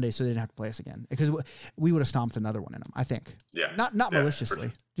on Sunday so they didn't have to play us again, because we would have stomped another one in them, I think. Yeah. Not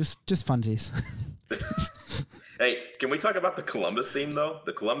maliciously, sure. just funsies. Hey, can we talk about the Columbus theme though?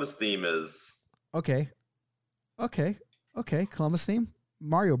 The Columbus theme is okay. Columbus theme,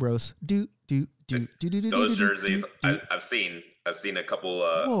 Mario Bros. Do. Those jerseys. I've seen a couple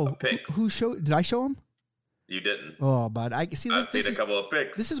of pics. Who showed? Did I show them? You didn't. Oh, but I see. I've seen a couple of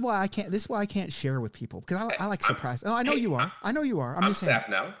pics. This is why I can't share with people, because I like surprise. I know you are. I'm just saying. Staff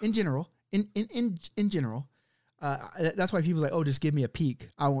now. In general, in general, that's why people are like, oh, just give me a peek.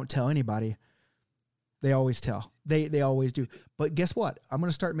 I won't tell anybody. They always tell. They always do. But guess what? I'm going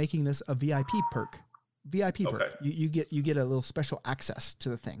to start making this a VIP perk. Perk. You get a little special access to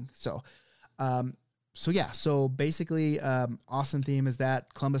the thing. So, So basically, Austin theme is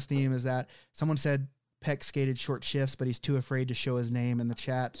that. Columbus theme is that. Someone said Peck skated short shifts, but he's too afraid to show his name in the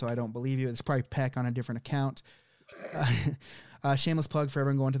chat, so I don't believe you. It's probably Peck on a different account. Shameless plug for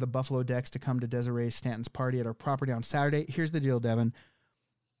everyone going to the Buffalo Dex to come to Desiree Stanton's party at our property on Saturday. Here's the deal, Devin.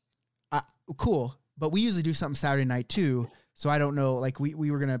 Cool, but we usually do something Saturday night too, so I don't know. Like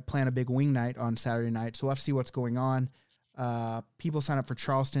we were going to plan a big wing night on Saturday night, so we'll have to see what's going on. People sign up for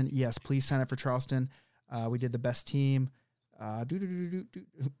Charleston. Yes, please sign up for Charleston. We did the best team.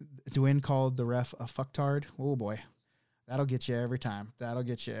 Dwayne called the ref a fucktard. Oh boy, that'll get you every time.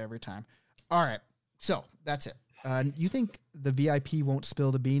 All right, so that's it. You think the VIP won't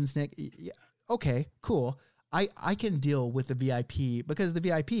spill the beans, Nick? Yeah, okay, cool. I can deal with the VIP because the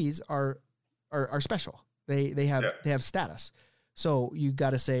VIPs are special. They have status. So you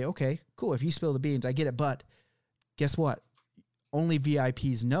got to say, okay, cool. If you spill the beans, I get it. But guess what? Only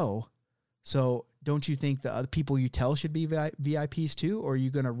VIPs know. So don't you think the other people you tell should be VIPs too? Or are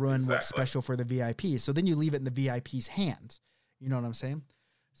you going to ruin what's special for the VIPs? So then you leave it in the VIPs' hands. You know what I'm saying?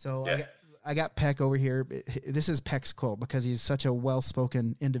 So yeah. I got Peck over here. This is Peck's quote because he's such a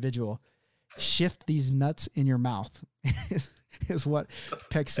well-spoken individual. Shift these nuts in your mouth is what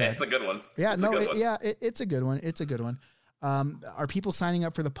Peck said. It's a good one. Yeah, it's a good one. It's a good one. Are people signing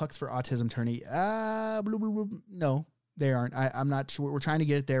up for the Pucks for Autism tourney? No, they aren't. I'm not sure. We're trying to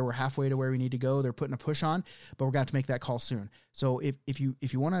get it there. We're halfway to where we need to go. They're putting a push on, but we're going to have to make that call soon. So if you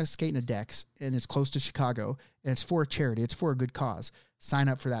want to skate in a Dex and it's close to Chicago and it's for a charity, it's for a good cause, sign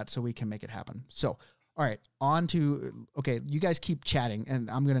up for that so we can make it happen. So, all right, you guys keep chatting, and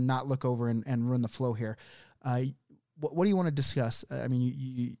I'm going to not look over and run the flow here. What do you want to discuss? I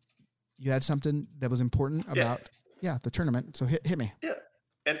mean, you had something that was important about the tournament. So hit me. Yeah.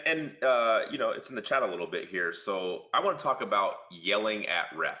 And it's in the chat a little bit here. So I want to talk about yelling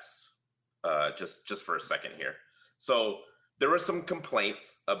at refs just for a second here. So there were some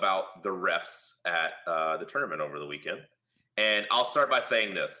complaints about the refs at the tournament over the weekend. And I'll start by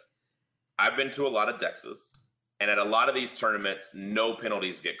saying this. I've been to a lot of Dexes, and at a lot of these tournaments, no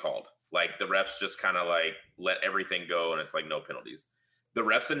penalties get called. Like the refs just kind of like let everything go, and it's like no penalties. The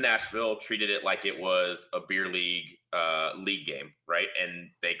refs in Nashville treated it like it was a beer league game, right?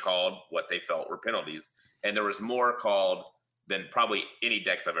 And they called what they felt were penalties. And there was more called than probably any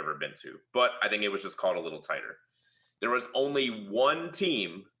decks I've ever been to. But I think it was just called a little tighter. There was only one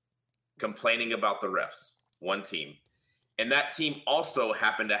team complaining about the refs, one team. And that team also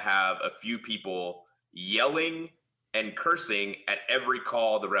happened to have a few people yelling and cursing at every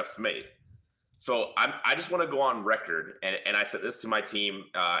call the refs made. So I just want to go on record, and I said this to my team,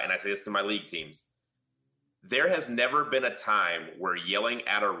 and I say this to my league teams. There has never been a time where yelling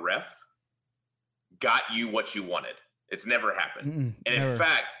at a ref got you what you wanted. It's never happened. And in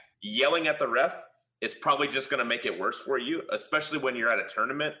fact, yelling at the ref is probably just going to make it worse for you, especially when you're at a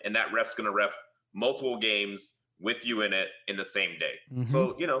tournament and that ref's going to ref multiple games with you in it in the same day.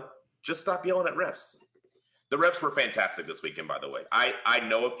 So, just stop yelling at refs. The refs were fantastic this weekend, by the way. I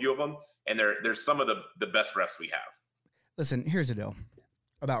know a few of them, and they're some of the best refs we have. Listen, here's the deal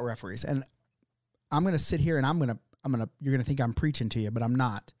about referees. And I'm going to sit here and you're going to think I'm preaching to you, but I'm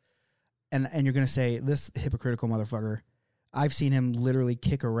not. And you're going to say, this hypocritical motherfucker, I've seen him literally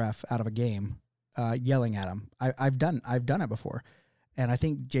kick a ref out of a game, yelling at him. I've done it before. And I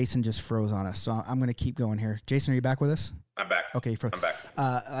think Jason just froze on us. So I'm going to keep going here. Jason, are you back with us? I'm back. Okay. I'm back.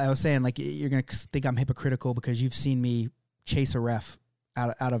 I was saying, like, you're going to think I'm hypocritical because you've seen me chase a ref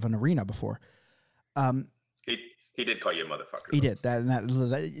out of an arena before. He did call you a motherfucker. He did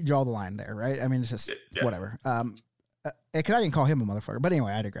that draw the line there, right? I mean, it's just whatever. Because I didn't call him a motherfucker, but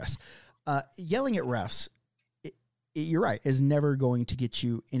anyway, I digress. Yelling at refs, you're right, is never going to get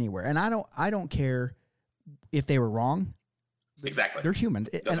you anywhere. And I don't care if they were wrong. Exactly. They're human.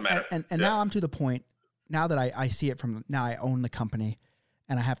 Doesn't matter. And now I'm to the point, now that I see it from, now I own the company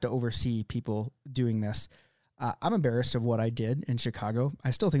and I have to oversee people doing this. I'm embarrassed of what I did in Chicago.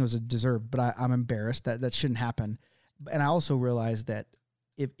 I still think it was deserved, but I'm embarrassed that shouldn't happen. And I also realized that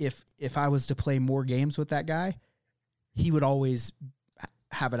if I was to play more games with that guy, he would always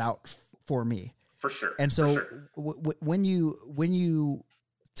have it out for me. For sure. And so when you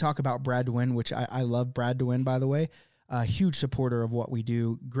talk about Brad DeWin, which I love Brad DeWin, by the way, a huge supporter of what we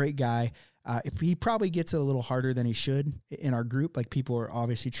do, great guy. If he probably gets it a little harder than he should in our group, like people are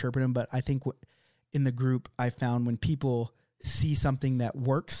obviously chirping him, but I think in the group I found when people see something that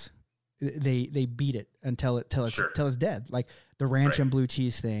works, they beat it until it's dead. Like the ranch and blue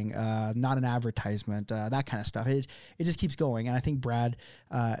cheese thing, not an advertisement, that kind of stuff. It just keeps going. And I think Brad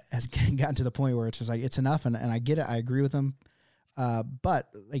has gotten to the point where it's just like, it's enough. And I get it. I agree with him. But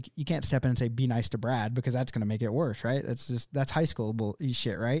like, you can't step in and say, be nice to Brad, because that's going to make it worse. Right. That's high school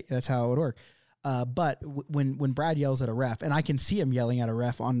shit, right? That's how it would work. But when Brad yells at a ref, and I can see him yelling at a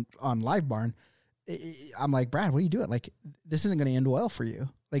ref on Live Barn, I'm like, Brad, what are you doing? Like, this isn't going to end well for you.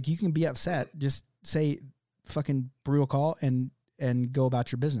 Like, you can be upset, just say fucking brutal call and go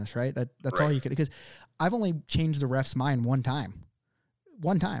about your business. Right. That's all you could, because I've only changed the ref's mind one time.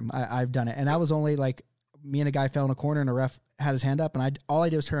 I've done it. And that was only like me and a guy fell in a corner and a ref had his hand up, and all I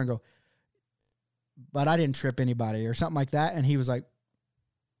did was turn and go, but I didn't trip anybody or something like that. And he was like,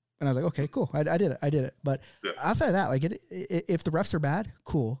 and I was like, okay, cool. I did it. But outside of that, like if the refs are bad,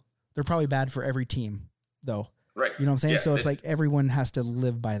 cool. They're probably bad for every team though. Right. You know what I'm saying? So it's like everyone has to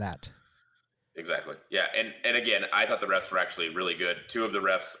live by that. Exactly. Yeah. And again, I thought the refs were actually really good. Two of the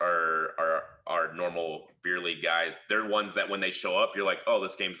refs are normal beer league guys. They're ones that when they show up, you're like, oh,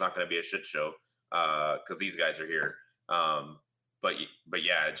 this game's not going to be a shit show because these guys are here. But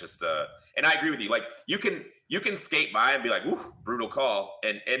yeah, it's just and I agree with you. Like you can skate by and be like, "Ooh, brutal call,"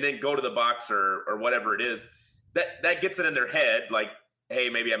 and then go to the box or whatever it is. That gets it in their head, like, hey,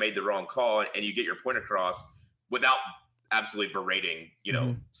 maybe I made the wrong call, and you get your point across without absolutely berating,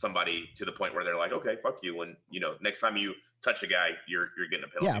 somebody to the point where they're like, okay, fuck you. When next time you touch a guy, you're getting a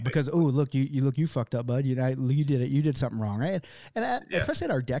penalty. Yeah, because look, you fucked up, bud. You did it. You did something wrong, right? And especially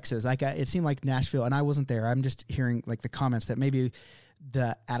at our Dexes, like it seemed like Nashville, and I wasn't there. I'm just hearing like the comments that maybe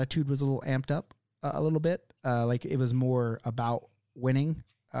the attitude was a little amped up a little bit. Like it was more about winning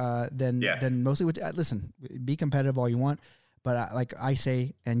than mostly. Which listen, be competitive all you want, but like I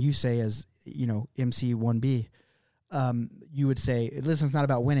say and you say as MC1B. You would say, listen, it's not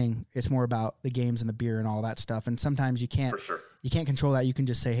about winning. It's more about the games and the beer and all that stuff. And sometimes you can't control that. You can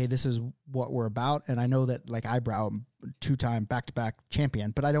just say, hey, this is what we're about. And I know that like Eyebrow, 2-time back-to-back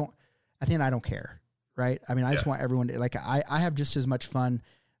champion, but at the end, I don't care. Right. I mean, I just want everyone to like, I have just as much fun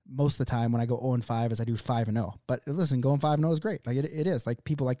most of the time when I go 0-5 as I do 5-0, but listen, going 5-0 is great. Like it is like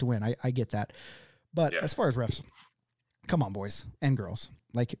people like to win. I get that. But as far as refs, come on, boys and girls,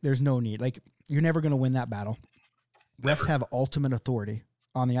 like there's no need, like you're never going to win that battle. Refs have ultimate authority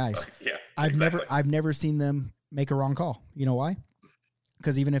on the ice. I've never seen them make a wrong call. You know why?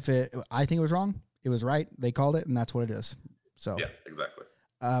 Because even if I think it was wrong, it was right. They called it, and that's what it is. So yeah, exactly.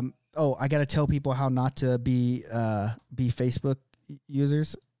 Oh, I got to tell people how not to be Facebook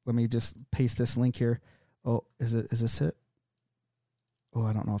users. Let me just paste this link here. Oh, is this it? Oh,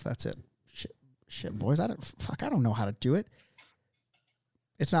 I don't know if that's it. Shit, boys. I don't know how to do it.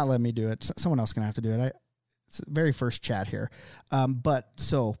 It's not letting me do it. Someone else gonna have to do it. It's the very first chat here. But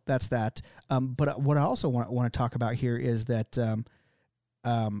so that's that. But what I also want to talk about here is that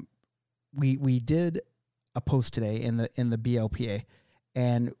we did a post today in the BLPA,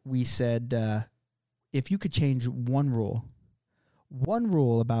 and we said if you could change one rule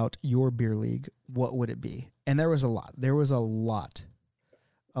about your beer league, what would it be? And there was a lot. There was a lot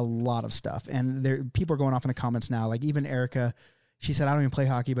of stuff, and people are going off in the comments now. Like even Erica. She said, I don't even play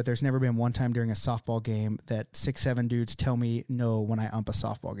hockey, but there's never been one time during a softball game that 6-7 dudes tell me no when I ump a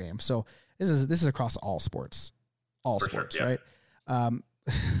softball game. So this is across all sports, sure, yeah. Right?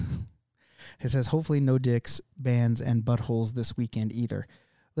 It says, hopefully no dicks, bands, and buttholes this weekend either.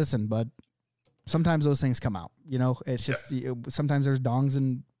 Listen, bud, sometimes those things come out. You know, it's just sometimes there's dongs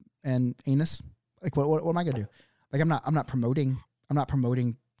and anus. Like what am I gonna do? Like I'm not promoting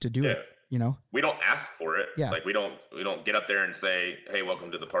to do it. You know, we don't ask for it. Yeah. Like we don't get up there and say, "Hey,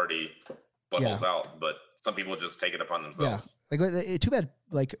 welcome to the party, buttholes out." But some people just take it upon themselves. Yeah. Like too bad.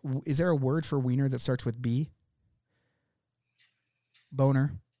 Like, is there a word for wiener that starts with B?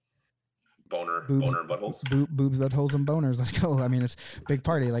 Boner. Boner, buttholes. Boobs, buttholes, and boners. Let's go. I mean, it's a big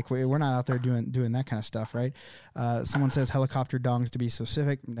party. Like we're not out there doing that kind of stuff, right? Someone says helicopter dongs to be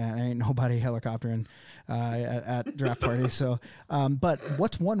specific. Nah, ain't nobody helicoptering at draft parties. So, but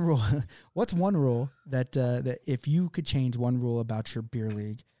what's one rule? What's one rule that if you could change one rule about your beer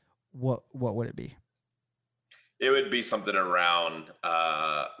league, what would it be? It would be something around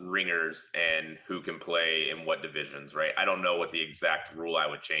ringers and who can play in what divisions, right? I don't know what the exact rule I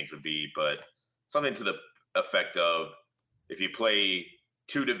would change would be, but something to the effect of if you play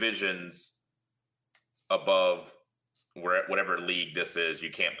 2 divisions above whatever league this is,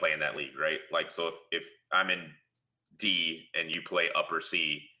 you can't play in that league, right? Like, so if I'm in D and you play upper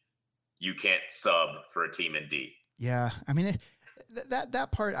C, you can't sub for a team in D. Yeah, I mean,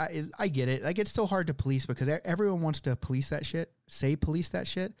 that part, I get it. Like, it's so hard to police because everyone wants to police that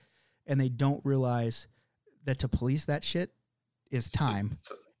shit, and they don't realize that to police that shit is time.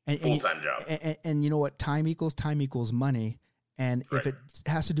 It's a full-time job. And you know what? Time equals money. And right. If it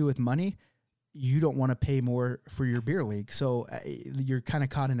has to do with money, you don't want to pay more for your beer league. So you're kind of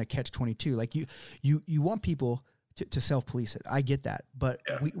caught in a catch-22. Like you want people to self-police it. I get that. But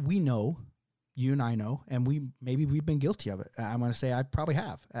we know, you and I know, and we've been guilty of it. I'm going to say I probably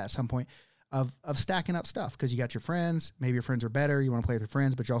have at some point of stacking up stuff because you got your friends. Maybe your friends are better. You want to play with your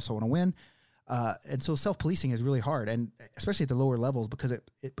friends, but you also want to win. And so self-policing is really hard, and especially at the lower levels because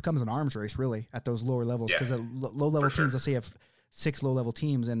it becomes an arms race really at those lower levels because low-level teams, let's say you have 6 low-level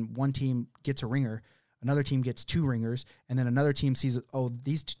teams and one team gets a ringer, another team gets 2 ringers, and then another team sees,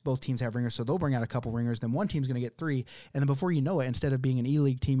 both teams have ringers, so they'll bring out a couple ringers, then one team's going to get 3, and then before you know it, instead of being an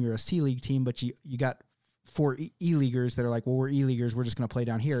E-League team, you're a C-League team, but you got 4 E-Leaguers that are like, well, we're E-Leaguers, we're just going to play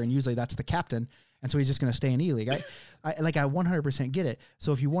down here, and usually that's the captain, and so he's just going to stay in E-League. I 100% get it.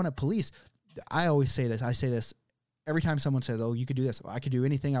 So if you want to police, I always say this, every time someone says, oh, you could do this, I could do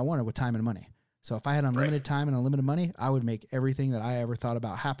anything I wanted with time and money. So if I had unlimited time and unlimited money, I would make everything that I ever thought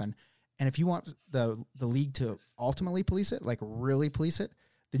about happen. And if you want the league to ultimately police it, like really police it,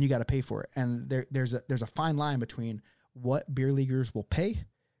 then you got to pay for it. And there's a fine line between what beer leaguers will pay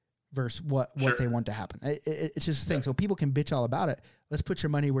versus what they want to happen. It's just a thing. So people can bitch all about it. Let's put your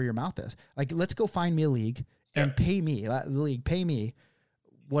money where your mouth is. Like, let's go find me a league and pay me. The league pay me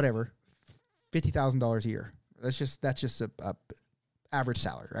whatever, $50,000 a year. That's just a average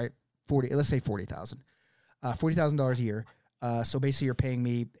salary, right? Let's say $40,000. $40,000 a year. So basically you're paying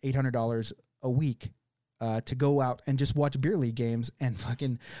me $800 a week to go out and just watch beer league games and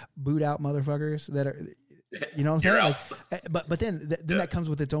fucking boot out motherfuckers that are, you know what I'm saying? Like, but then that comes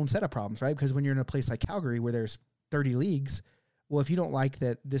with its own set of problems, right? Because when you're in a place like Calgary where there's 30 leagues, well, if you don't like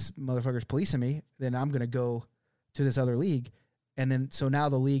that this motherfucker's policing me, then I'm going to go to this other league. And then, so now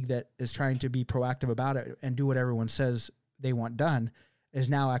the league that is trying to be proactive about it and do what everyone says they want done is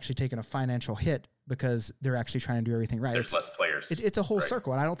now actually taking a financial hit because they're actually trying to do everything right. There's less players. It's a whole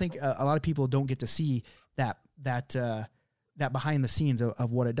circle. And I don't think a lot of people don't get to see that behind the scenes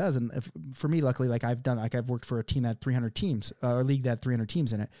of what it does. And for me, luckily, I've worked for a team that had 300 teams, a league that had 300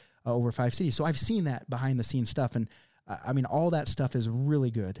 teams in it, over 5 cities. So I've seen that behind the scenes stuff. And I mean, all that stuff is really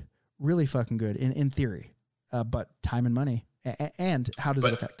good, really fucking good in theory, but time and money. And how does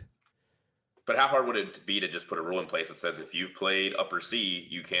it affect? But how hard would it be to just put a rule in place that says if you've played upper C,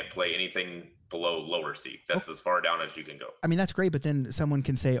 you can't play anything below lower C. That's as far down as you can go. I mean, that's great, but then someone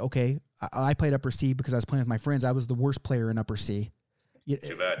can say, okay, I played upper C because I was playing with my friends. I was the worst player in upper C.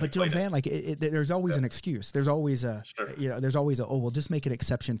 Too bad. But you know what I'm saying? Like, there's always an excuse. There's always there's always oh, well, just make an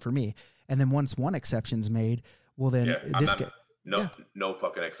exception for me. And then once one exception's made, well, then no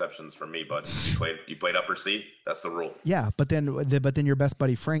fucking exceptions for me, bud. You played upper C. That's the rule. Yeah, but then your best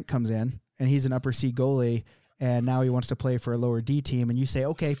buddy Frank comes in, and he's an upper C goalie, and now he wants to play for a lower D team, and you say,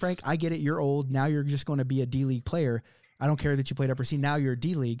 okay, Frank, I get it. You're old. Now you're just going to be a D League player. I don't care that you played upper C. Now you're a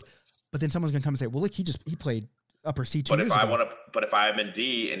D League. But then someone's going to come and say, well, look, he played upper C 2 years ago. But if I'm in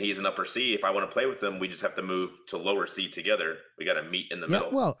D and he's in upper C, if I want to play with him, we just have to move to lower C together. We got to meet in the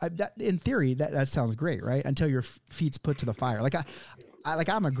middle. Well, in theory, that sounds great, right? Until your feet's put to the fire. Like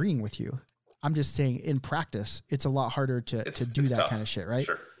I'm agreeing with you. I'm just saying in practice, it's a lot harder to do that kind of shit, right?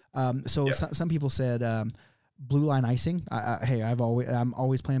 Sure. Some people said blue line icing. I'm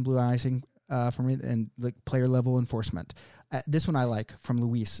always playing blue line icing for me, and like player level enforcement. This one I like from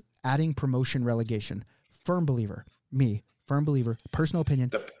Luis. Adding promotion relegation. Firm believer. Firm believer. Personal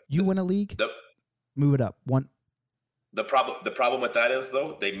opinion. You win a league, move it up. The problem with that is,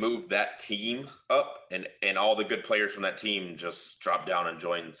 though, they moved that team up, and all the good players from that team just drop down and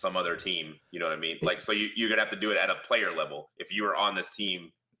join some other team. You know what I mean? So you're gonna have to do it at a player level. If you were on this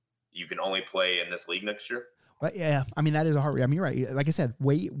team, you can only play in this league next year. But yeah, I mean that is a hard. I mean, you're right. Like I said,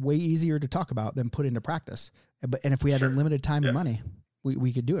 way easier to talk about than put into practice. And if we had unlimited time and money,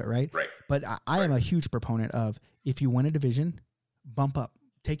 we could do it, right? Right. But I am a huge proponent of, if you win a division, bump up.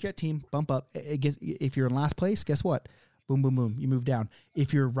 Take your team, bump up. If you're in last place, guess what? Boom, boom, boom. You move down.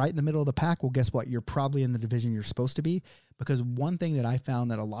 If you're right in the middle of the pack, well, guess what? You're probably in the division you're supposed to be. Because one thing that I found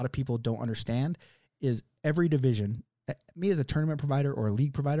that a lot of people don't understand is every division, me as a tournament provider or a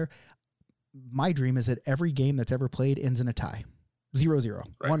league provider, my dream is that every game that's ever played ends in a tie. 0-0,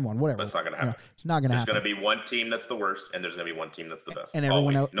 1-1, whatever. That's not going to happen. It's not going to happen. There's going to be one team that's the worst, and there's going to be one team that's the best. And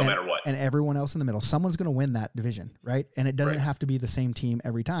everyone else, no matter what. And everyone else in the middle. Someone's going to win that division, right? And it doesn't have to be the same team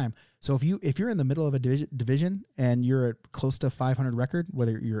every time. So if you're in the middle of a division and you're at close to 500 record,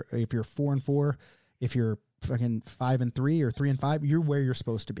 if you're 4-4, if you're fucking 5-3 or 3-5, you're where you're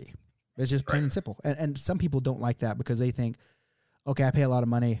supposed to be. It's just plain and simple. And some people don't like that because they think, okay, I pay a lot of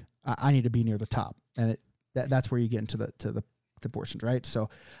money, I need to be near the top, and that's where you get into the portions, right? So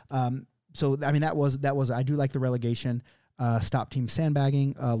I mean that was I do like the relegation. Stop team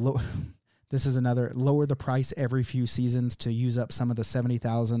sandbagging. This is another, lower the price every few seasons to use up some of the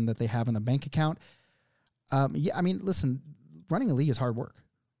 70,000 that they have in the bank account. I mean, listen, running a league is hard work.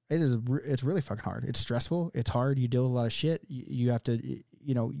 It's really fucking hard. It's stressful. It's hard. You deal with a lot of shit. You have to,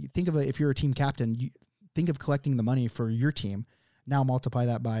 you think of it, if you're a team captain, you think of collecting the money for your team. Now multiply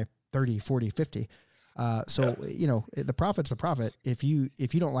that by 30, 40, 50. The profit's the profit. If you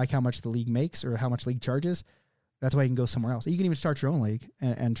don't like how much the league makes or how much league charges, that's why you can go somewhere else. You can even start your own league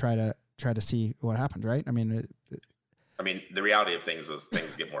and try to see what happens, right? I mean, the reality of things is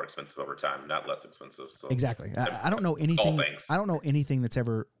things get more expensive over time, not less expensive. So exactly. I don't know anything. I don't know anything that's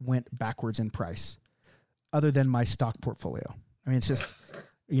ever went backwards in price, other than my stock portfolio. I mean, it's just,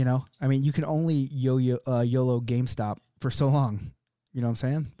 I mean, you can only YOLO GameStop for so long. You know what I'm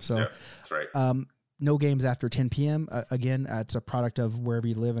saying? So yeah, that's right. No games after 10 p.m. Again, it's a product of wherever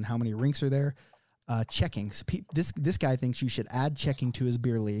you live and how many rinks are there. Checking. So this guy thinks you should add checking to his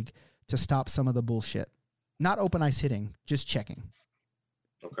beer league to stop some of the bullshit. Not open ice hitting, just checking.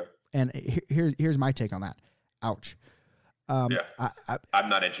 Okay. And here's my take on that. Ouch. I'm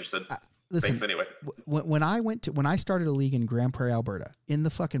not interested. Listen, thanks anyway. When I started a league in Grand Prairie, Alberta, in the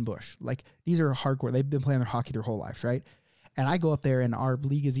fucking bush, like these are hardcore. They've been playing their hockey their whole lives, right? And I go up there, and our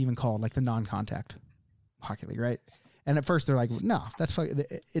league is even called like the non-contact hockey league, right? And at first they're like, no, that's fucking,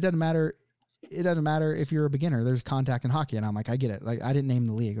 it doesn't matter. It doesn't matter if you're a beginner. There's contact in hockey. And I'm like, I get it. Like, I didn't name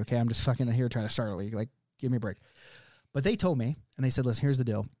the league. Okay. I'm just fucking here trying to start a league. Like, give me a break. But they told me, and they said, listen, here's the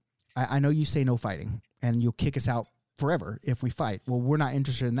deal. I know you say no fighting, and you'll kick us out forever if we fight. Well, we're not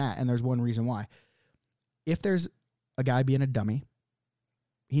interested in that. And there's one reason why. If there's a guy being a dummy,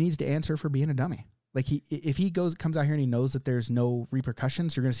 he needs to answer for being a dummy. Like if he comes out here and he knows that there's no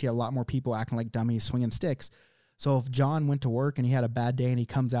repercussions, you're going to see a lot more people acting like dummies, swinging sticks. So if John went to work and he had a bad day and he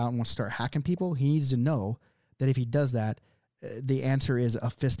comes out and wants to start hacking people, he needs to know that if he does that, the answer is a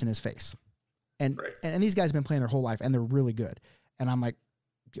fist in his face. And these guys have been playing their whole life, and they're really good. And I'm like,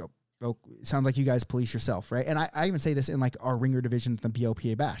 it sounds like you guys police yourself, right? And I even say this in like our ringer division, the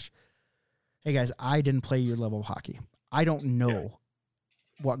BLPA Bash. Hey guys, I didn't play your level of hockey. I don't know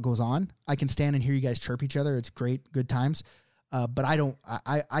what goes on. I can stand and hear you guys chirp each other. It's great, good times. But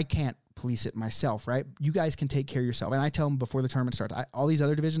I can't police it myself, right? You guys can take care of yourself. And I tell them before the tournament starts, all these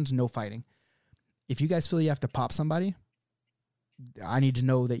other divisions, no fighting. if you guys feel you have to pop somebody, I need to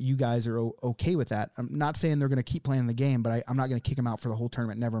know that you guys are okay with that. I'm not saying they're going to keep playing the game, but I'm not going to kick them out for the whole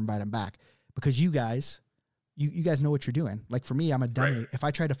tournament, never invite them back, because you guys know what you're doing. Like for me, I'm a dummy. Right. If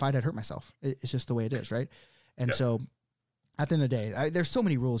I tried to fight, I'd hurt myself. It's just the way it is. Right. And so at the end of the day, there's so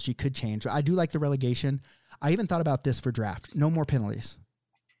many rules you could change. I do like the relegation. I even thought about this for draft. No more penalties.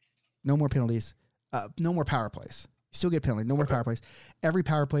 No more penalties. No more power plays. You still get penalty. No more power plays. Every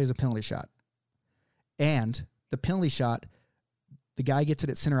power play is a penalty shot. And the penalty shot, the guy gets it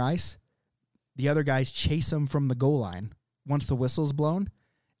at center ice. The other guys chase him from the goal line once the whistle's blown.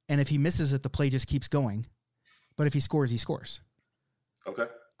 And if he misses it, the play just keeps going. But if he scores, he scores. Okay.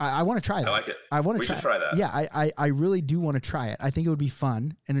 I want to try that. I like it. I want to try that. Yeah, I really do want to try it. I think it would be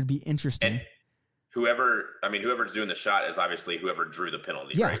fun and it'd be interesting. And whoever's doing the shot is obviously whoever drew the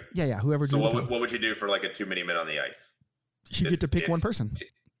penalty, yeah, right? Yeah. Whoever drew the penalty. So what would you do for like a 2-minute minute on the ice? You get to pick one person.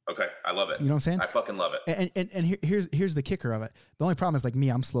 Okay, I love it. You know what I'm saying? I fucking love it. And here's the kicker of it. The only problem is like me,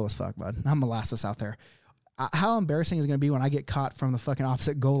 I'm slow as fuck, bud. I'm molasses out there. How embarrassing is it going to be when I get caught from the fucking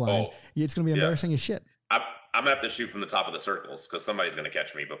opposite goal line? It's going to be embarrassing as shit. I'm going to have to shoot from the top of the circles because somebody's going to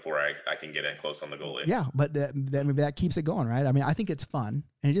catch me before I can get in close on the goalie. Yeah, but that keeps it going, right? I mean, I think it's fun,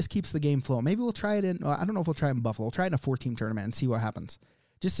 and it just keeps the game flowing. Maybe we'll try it in – I don't know if we'll try it in Buffalo. We'll try it in a 4-team tournament and see what happens.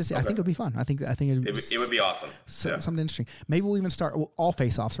 Just to see. Okay. I think it'll be fun. I think it would be awesome. Something interesting. Maybe we'll even start – all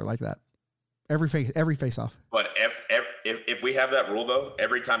face-offs are like that. Every face-off. But if we have that rule though,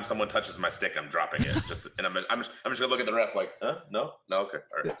 every time someone touches my stick, I'm dropping it. And I'm just gonna look at the ref like, no, okay.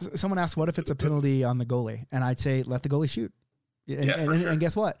 All right. Someone asked, what if it's a penalty on the goalie? And I'd say, let the goalie shoot. And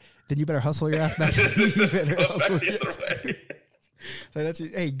guess what? Then you better hustle your ass back. So that's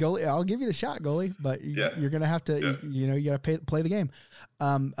hey goalie. I'll give you the shot, goalie, but you're gonna have to. You gotta play the game.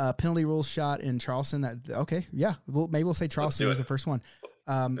 Penalty rules shot in Charleston. Maybe we'll say Charleston was the first one.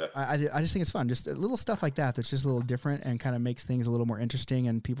 I just think it's fun. Just little stuff like that that's just a little different and kind of makes things a little more interesting.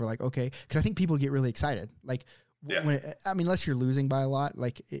 And people are like, okay, because I think people get really excited. Like, unless you're losing by a lot,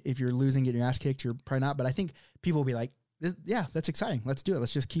 like if you're losing, getting your ass kicked, you're probably not. But I think people will be like, that's exciting. Let's do it.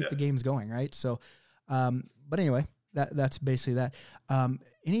 Let's just keep the games going, right? So, but anyway, that's basically that.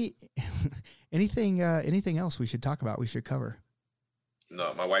 Anything else we should talk about? We should cover.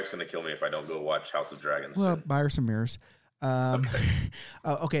 No, my wife's gonna kill me if I don't go watch House of Dragons. Well, buy her some mirrors.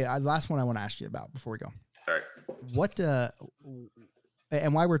 Okay. Last one I want to ask you about before we go. All right. What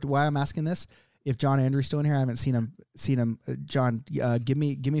and why I'm asking this? If John Andrew's still in here, I haven't seen him. John, give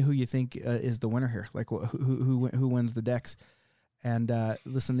me who you think is the winner here. Like who wins the decks? And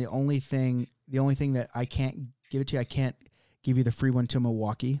listen, the only thing that I can't give it to you, I can't give you the free one to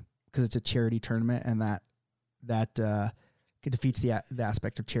Milwaukee because it's a charity tournament, and that defeats the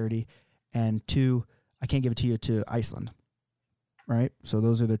aspect of charity. And 2, I can't give it to you to Iceland. Right. So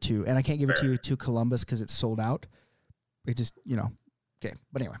those are the 2. And I can't give it to you to Columbus because it's sold out. It just, okay.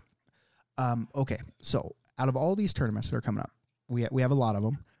 But anyway. Okay. So out of all these tournaments that are coming up, we have a lot of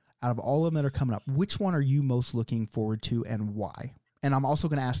them. Out of all of them that are coming up, which one are you most looking forward to and why? And I'm also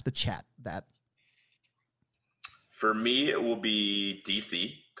going to ask the chat that. For me, it will be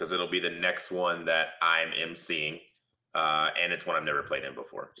DC because it'll be the next one that I'm emceeing. And it's one I've never played in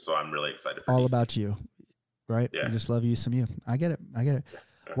before. So I'm really excited for all DC. About you. Right. Yeah. I just love you some you. I get it. Yeah.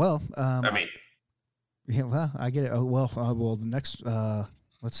 Well, I get it. Oh, well, the next,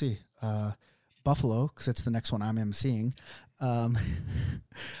 let's see, Buffalo, cause it's the next one I'm emceeing. No,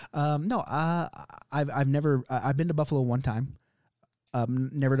 I've been to Buffalo one time,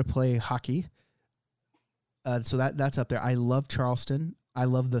 never to play hockey. So that's up there. I love Charleston. I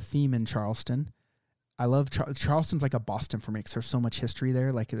love the theme in Charleston. I love Charleston's like a Boston for me because there's so much history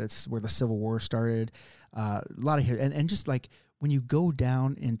there. Like that's where the Civil War started. A lot of and just like when you go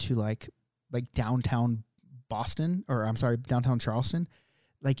down into like downtown Boston, or I'm sorry, downtown Charleston,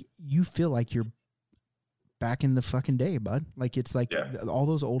 like you feel like you're back in the fucking day, bud. Like it's like all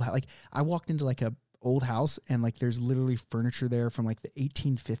those old, like I walked into like a old house and like there's literally furniture there from like the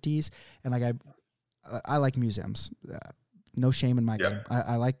 1850s, and like I like museums. No shame in my game.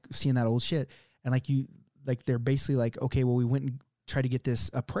 I like seeing that old shit. And they're basically like, okay, well, we went and tried to get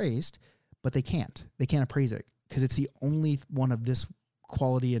this appraised, but they can't appraise it because it's the only one of this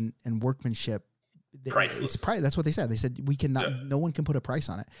quality and workmanship. Priceless. That's what they said. They said we cannot, no one can put a price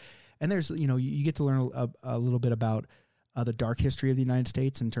on it. And there's, you get to learn a little bit about the dark history of the United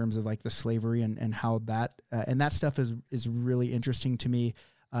States in terms of like the slavery and how that, and that stuff is really interesting to me.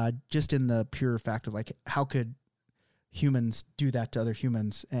 Just in the pure fact of like, how could humans do that to other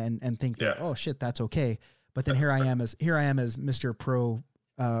humans and think that, oh shit, that's okay. But then here I am as Mr. Pro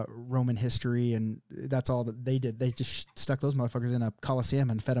Roman history, and that's all that they did. They just stuck those motherfuckers in a coliseum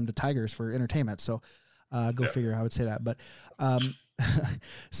and fed them to tigers for entertainment. So go figure. I would say that, but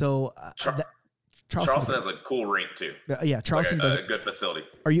so Charleston has a cool rink too. Yeah, Charleston like does a good facility.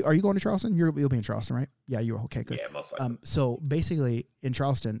 Are you going to Charleston? You'll be in Charleston, right? Yeah, you're okay. Good. Yeah, most likely. So basically, in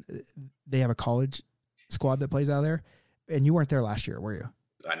Charleston, they have a college squad that plays out there, and you weren't there last year, were you?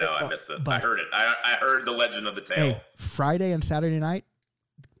 I know, I missed it. I heard it. I heard the legend of the tale. Hey, Friday and Saturday night,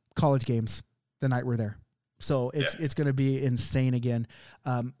 college games. The night we're there, so it's going to be insane again.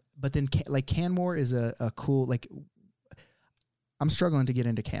 But then like Canmore is a cool like. I'm struggling to get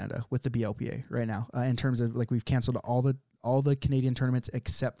into Canada with the BLPA right now in terms of like we've canceled all the Canadian tournaments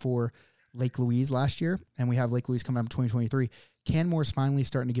except for Lake Louise last year, and we have Lake Louise coming up in 2023. Canmore's finally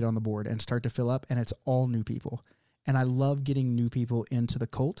starting to get on the board and start to fill up, and it's all new people. And I love getting new people into the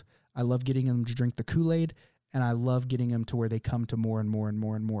cult. I love getting them to drink the Kool-Aid, and I love getting them to where they come to more and more and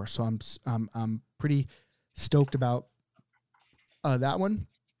more and more. So I'm pretty stoked about that one.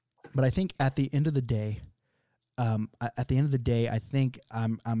 But I think at the end of the day, I think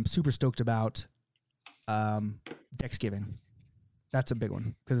I'm super stoked about Dexgiving. That's a big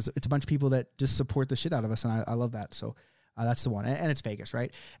one because it's a bunch of people that just support the shit out of us, and I love that. So that's the one, and it's Vegas,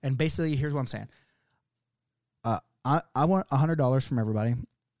 right? And basically, here's what I'm saying. I want $100 from everybody,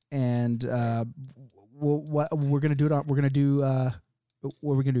 and what we're gonna do what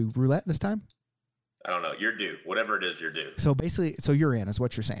are we gonna do? Roulette this time? I don't know. You're due. Whatever it is, you're due. So basically, you're in, is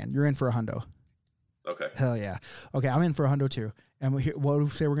what you're saying. You're in for $100. Okay. Hell yeah. Okay, I'm in for $100 too. And what do we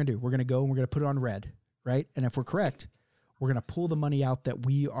say we're gonna do? We're gonna go and we're gonna put it on red, right? And if we're correct, we're gonna pull the money out that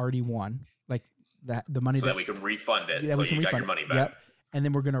we already won, like the money that we can refund it. Yeah, so we can you refund got your money back. Yep. And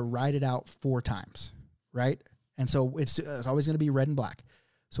then we're gonna write it out 4 times, right? And so it's always gonna be red and black.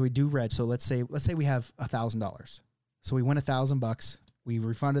 So we do red. So let's say we have $1,000. So we win $1,000. We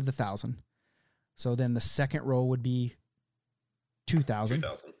refunded the 1,000. So then the second roll would be 2,000.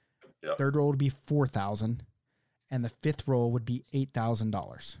 Yep. Third roll would be 4,000, and the fifth roll would be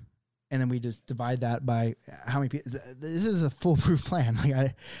 $8,000. And then we just divide that by how many people. This is a foolproof plan.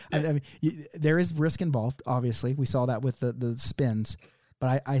 Like I mean, there is risk involved. Obviously, we saw that with the spins,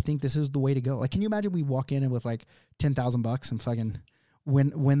 but I think this is the way to go. Like, can you imagine we walk in with like $10,000 and fucking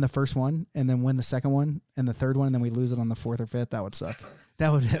win the first one, and then win the second one and the third one, and then we lose it on the fourth or fifth? That would suck.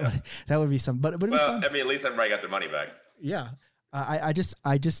 That would be some. But it'd be fun. I mean, at least everybody got their money back. Yeah. I just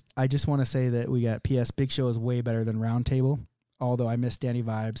want to say that we got PS Big Show is way better than Roundtable. Although I miss Danny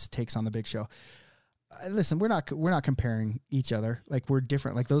Vibes takes on the Big Show. Listen, we're not comparing each other. Like, we're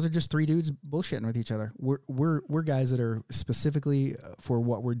different. Like, those are just 3 dudes bullshitting with each other. We're guys that are specifically for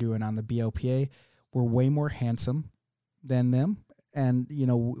what we're doing on the BLPA. We're way more handsome than them, and you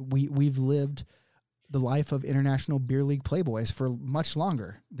know we've lived the life of international beer league playboys for much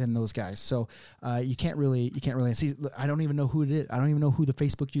longer than those guys. So you can't really see. I don't even know who it is. I don't even know who the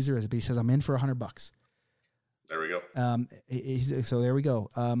Facebook user is, but he says I'm in for $100. There we go. So there we go.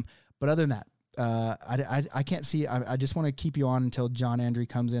 But other than that, I can't see. I just want to keep you on until John Andre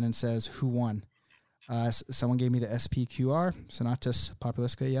comes in and says who won. Someone gave me the SPQR, Senatus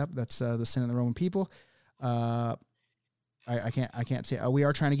Populisca. Yep, that's the Senate of the Roman people. I can't say. We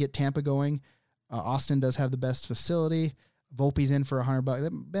are trying to get Tampa going. Austin does have the best facility. Volpe's in for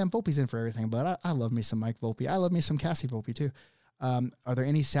 $100. Man, Volpe's in for everything, but I love me some Mike Volpe. I love me some Cassie Volpe too. Are there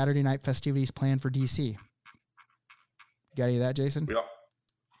any Saturday night festivities planned for DC? Got any of that, Jason?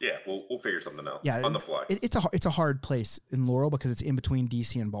 Yeah, we'll figure something out. Yeah, on the fly. It's a hard place in Laurel because it's in between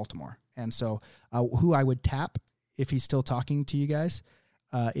DC and Baltimore, and so who I would tap if he's still talking to you guys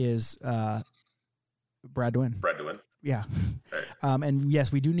is Brad Dwin. Yeah. Right. And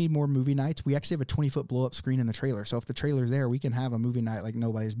yes, we do need more movie nights. We actually have a 20-foot blow-up screen in the trailer. So if the trailer's there, we can have a movie night like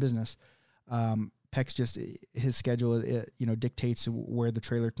nobody's business. Peck's just, his schedule, dictates where the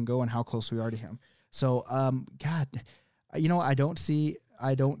trailer can go and how close we are to him. So, God, I don't see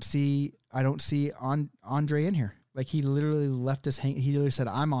Andre in here. Like, he literally left us hanging. He literally said,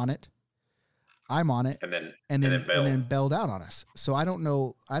 I'm on it. And then bailed out on us. So I don't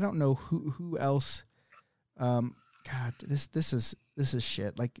know who else. God, this is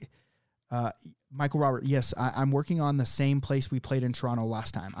shit. Like, Michael Robert. Yes, I'm working on the same place we played in Toronto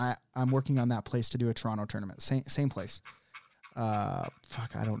last time. I'm working on that place to do a Toronto tournament. Same place.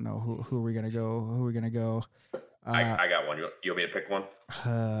 Fuck, I don't know who are we gonna go. Who are we gonna go? I got one. You want me to pick one?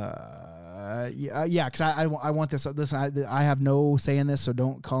 Yeah, because I want this. Listen, I have no say in this, so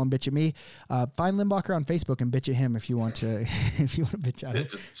don't call him bitch at me. Find Limbacher on Facebook and bitch at him if you want to. If you want to bitch at him.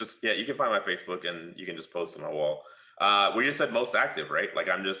 You can find my Facebook and you can just post on my wall. We just said most active, right? Like,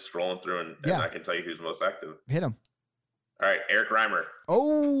 I'm just scrolling through and I can tell you who's most active. Hit him. All right, Eric Reimer.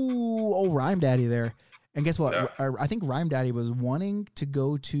 Oh, Rhyme Daddy there. And guess what? Yeah. I think Rhyme Daddy was wanting to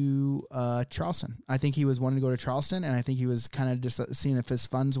go to Charleston. I think he was wanting to go to Charleston, and I think he was kind of just seeing if his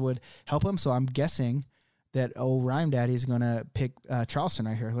funds would help him. So I'm guessing that Rhyme Daddy is going to pick Charleston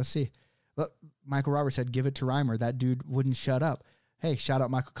right here. Let's see. Look, Michael Roberts said, give it to Reimer. That dude wouldn't shut up. Hey, shout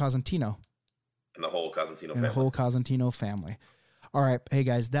out Michael Cosentino. And the whole Cosentino family. And the whole Cosentino family. All right. Hey,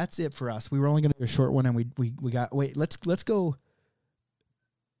 guys, that's it for us. We were only going to do a short one, and we got – wait, let's go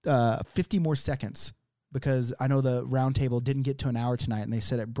 50 more seconds because I know the roundtable didn't get to an hour tonight, and they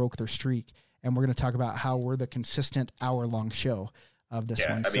said it broke their streak. And we're going to talk about how we're the consistent hour-long show of this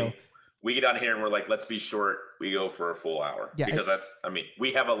one. I mean, we get on here, and we're like, let's be short. We go for a full hour. Yeah, because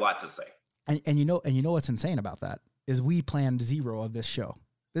we have a lot to say. And you know what's insane about that is we planned 0 of this show.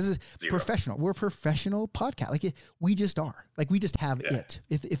 This is 0. Professional. We're a professional podcast. Like we just are. Like we just have it.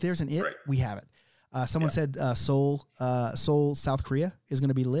 If there's an it, right. We have it. Someone said Seoul, South Korea is going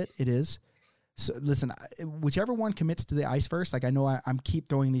to be lit. It is. So listen, whichever one commits to the ice first. Like I know I'm keep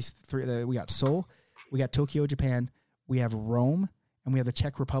throwing these 3. We got Seoul, we got Tokyo, Japan, we have Rome, and we have the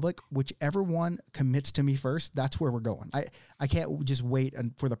Czech Republic. Whichever one commits to me first, that's where we're going. I can't just wait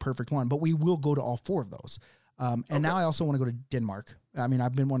for the perfect one, but we will go to all 4 of those. And now I also want to go to Denmark. I mean,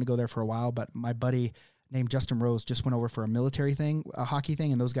 I've been wanting to go there for a while, but my buddy named Justin Rose just went over for a military thing, a hockey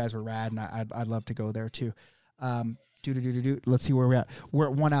thing, and those guys were rad, and I'd love to go there too. Let's see where we're at. We're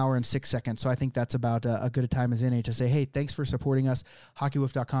at 1 hour and 6 seconds, so I think that's about a good a time as any to say, hey, thanks for supporting us.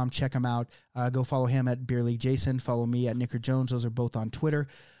 HockeyWolf.com, check him out. Go follow him at Beer League Jason. Follow me at Nicker Jones. Those are both on Twitter.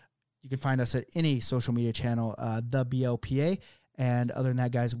 You can find us at any social media channel, the BLPA. And other than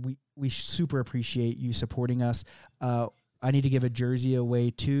that, guys, we super appreciate you supporting us. I need to give a jersey away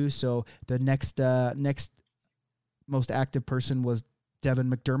too. So the next most active person was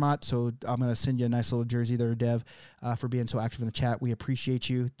Devin McDermott. So I'm going to send you a nice little jersey there, Dev, for being so active in the chat. We appreciate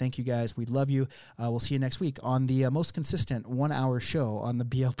you. Thank you, guys. We love you. We'll see you next week on the most consistent 1 hour show on the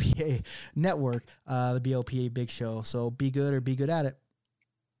BLPA network, the BLPA Big Show. So be good or be good at it.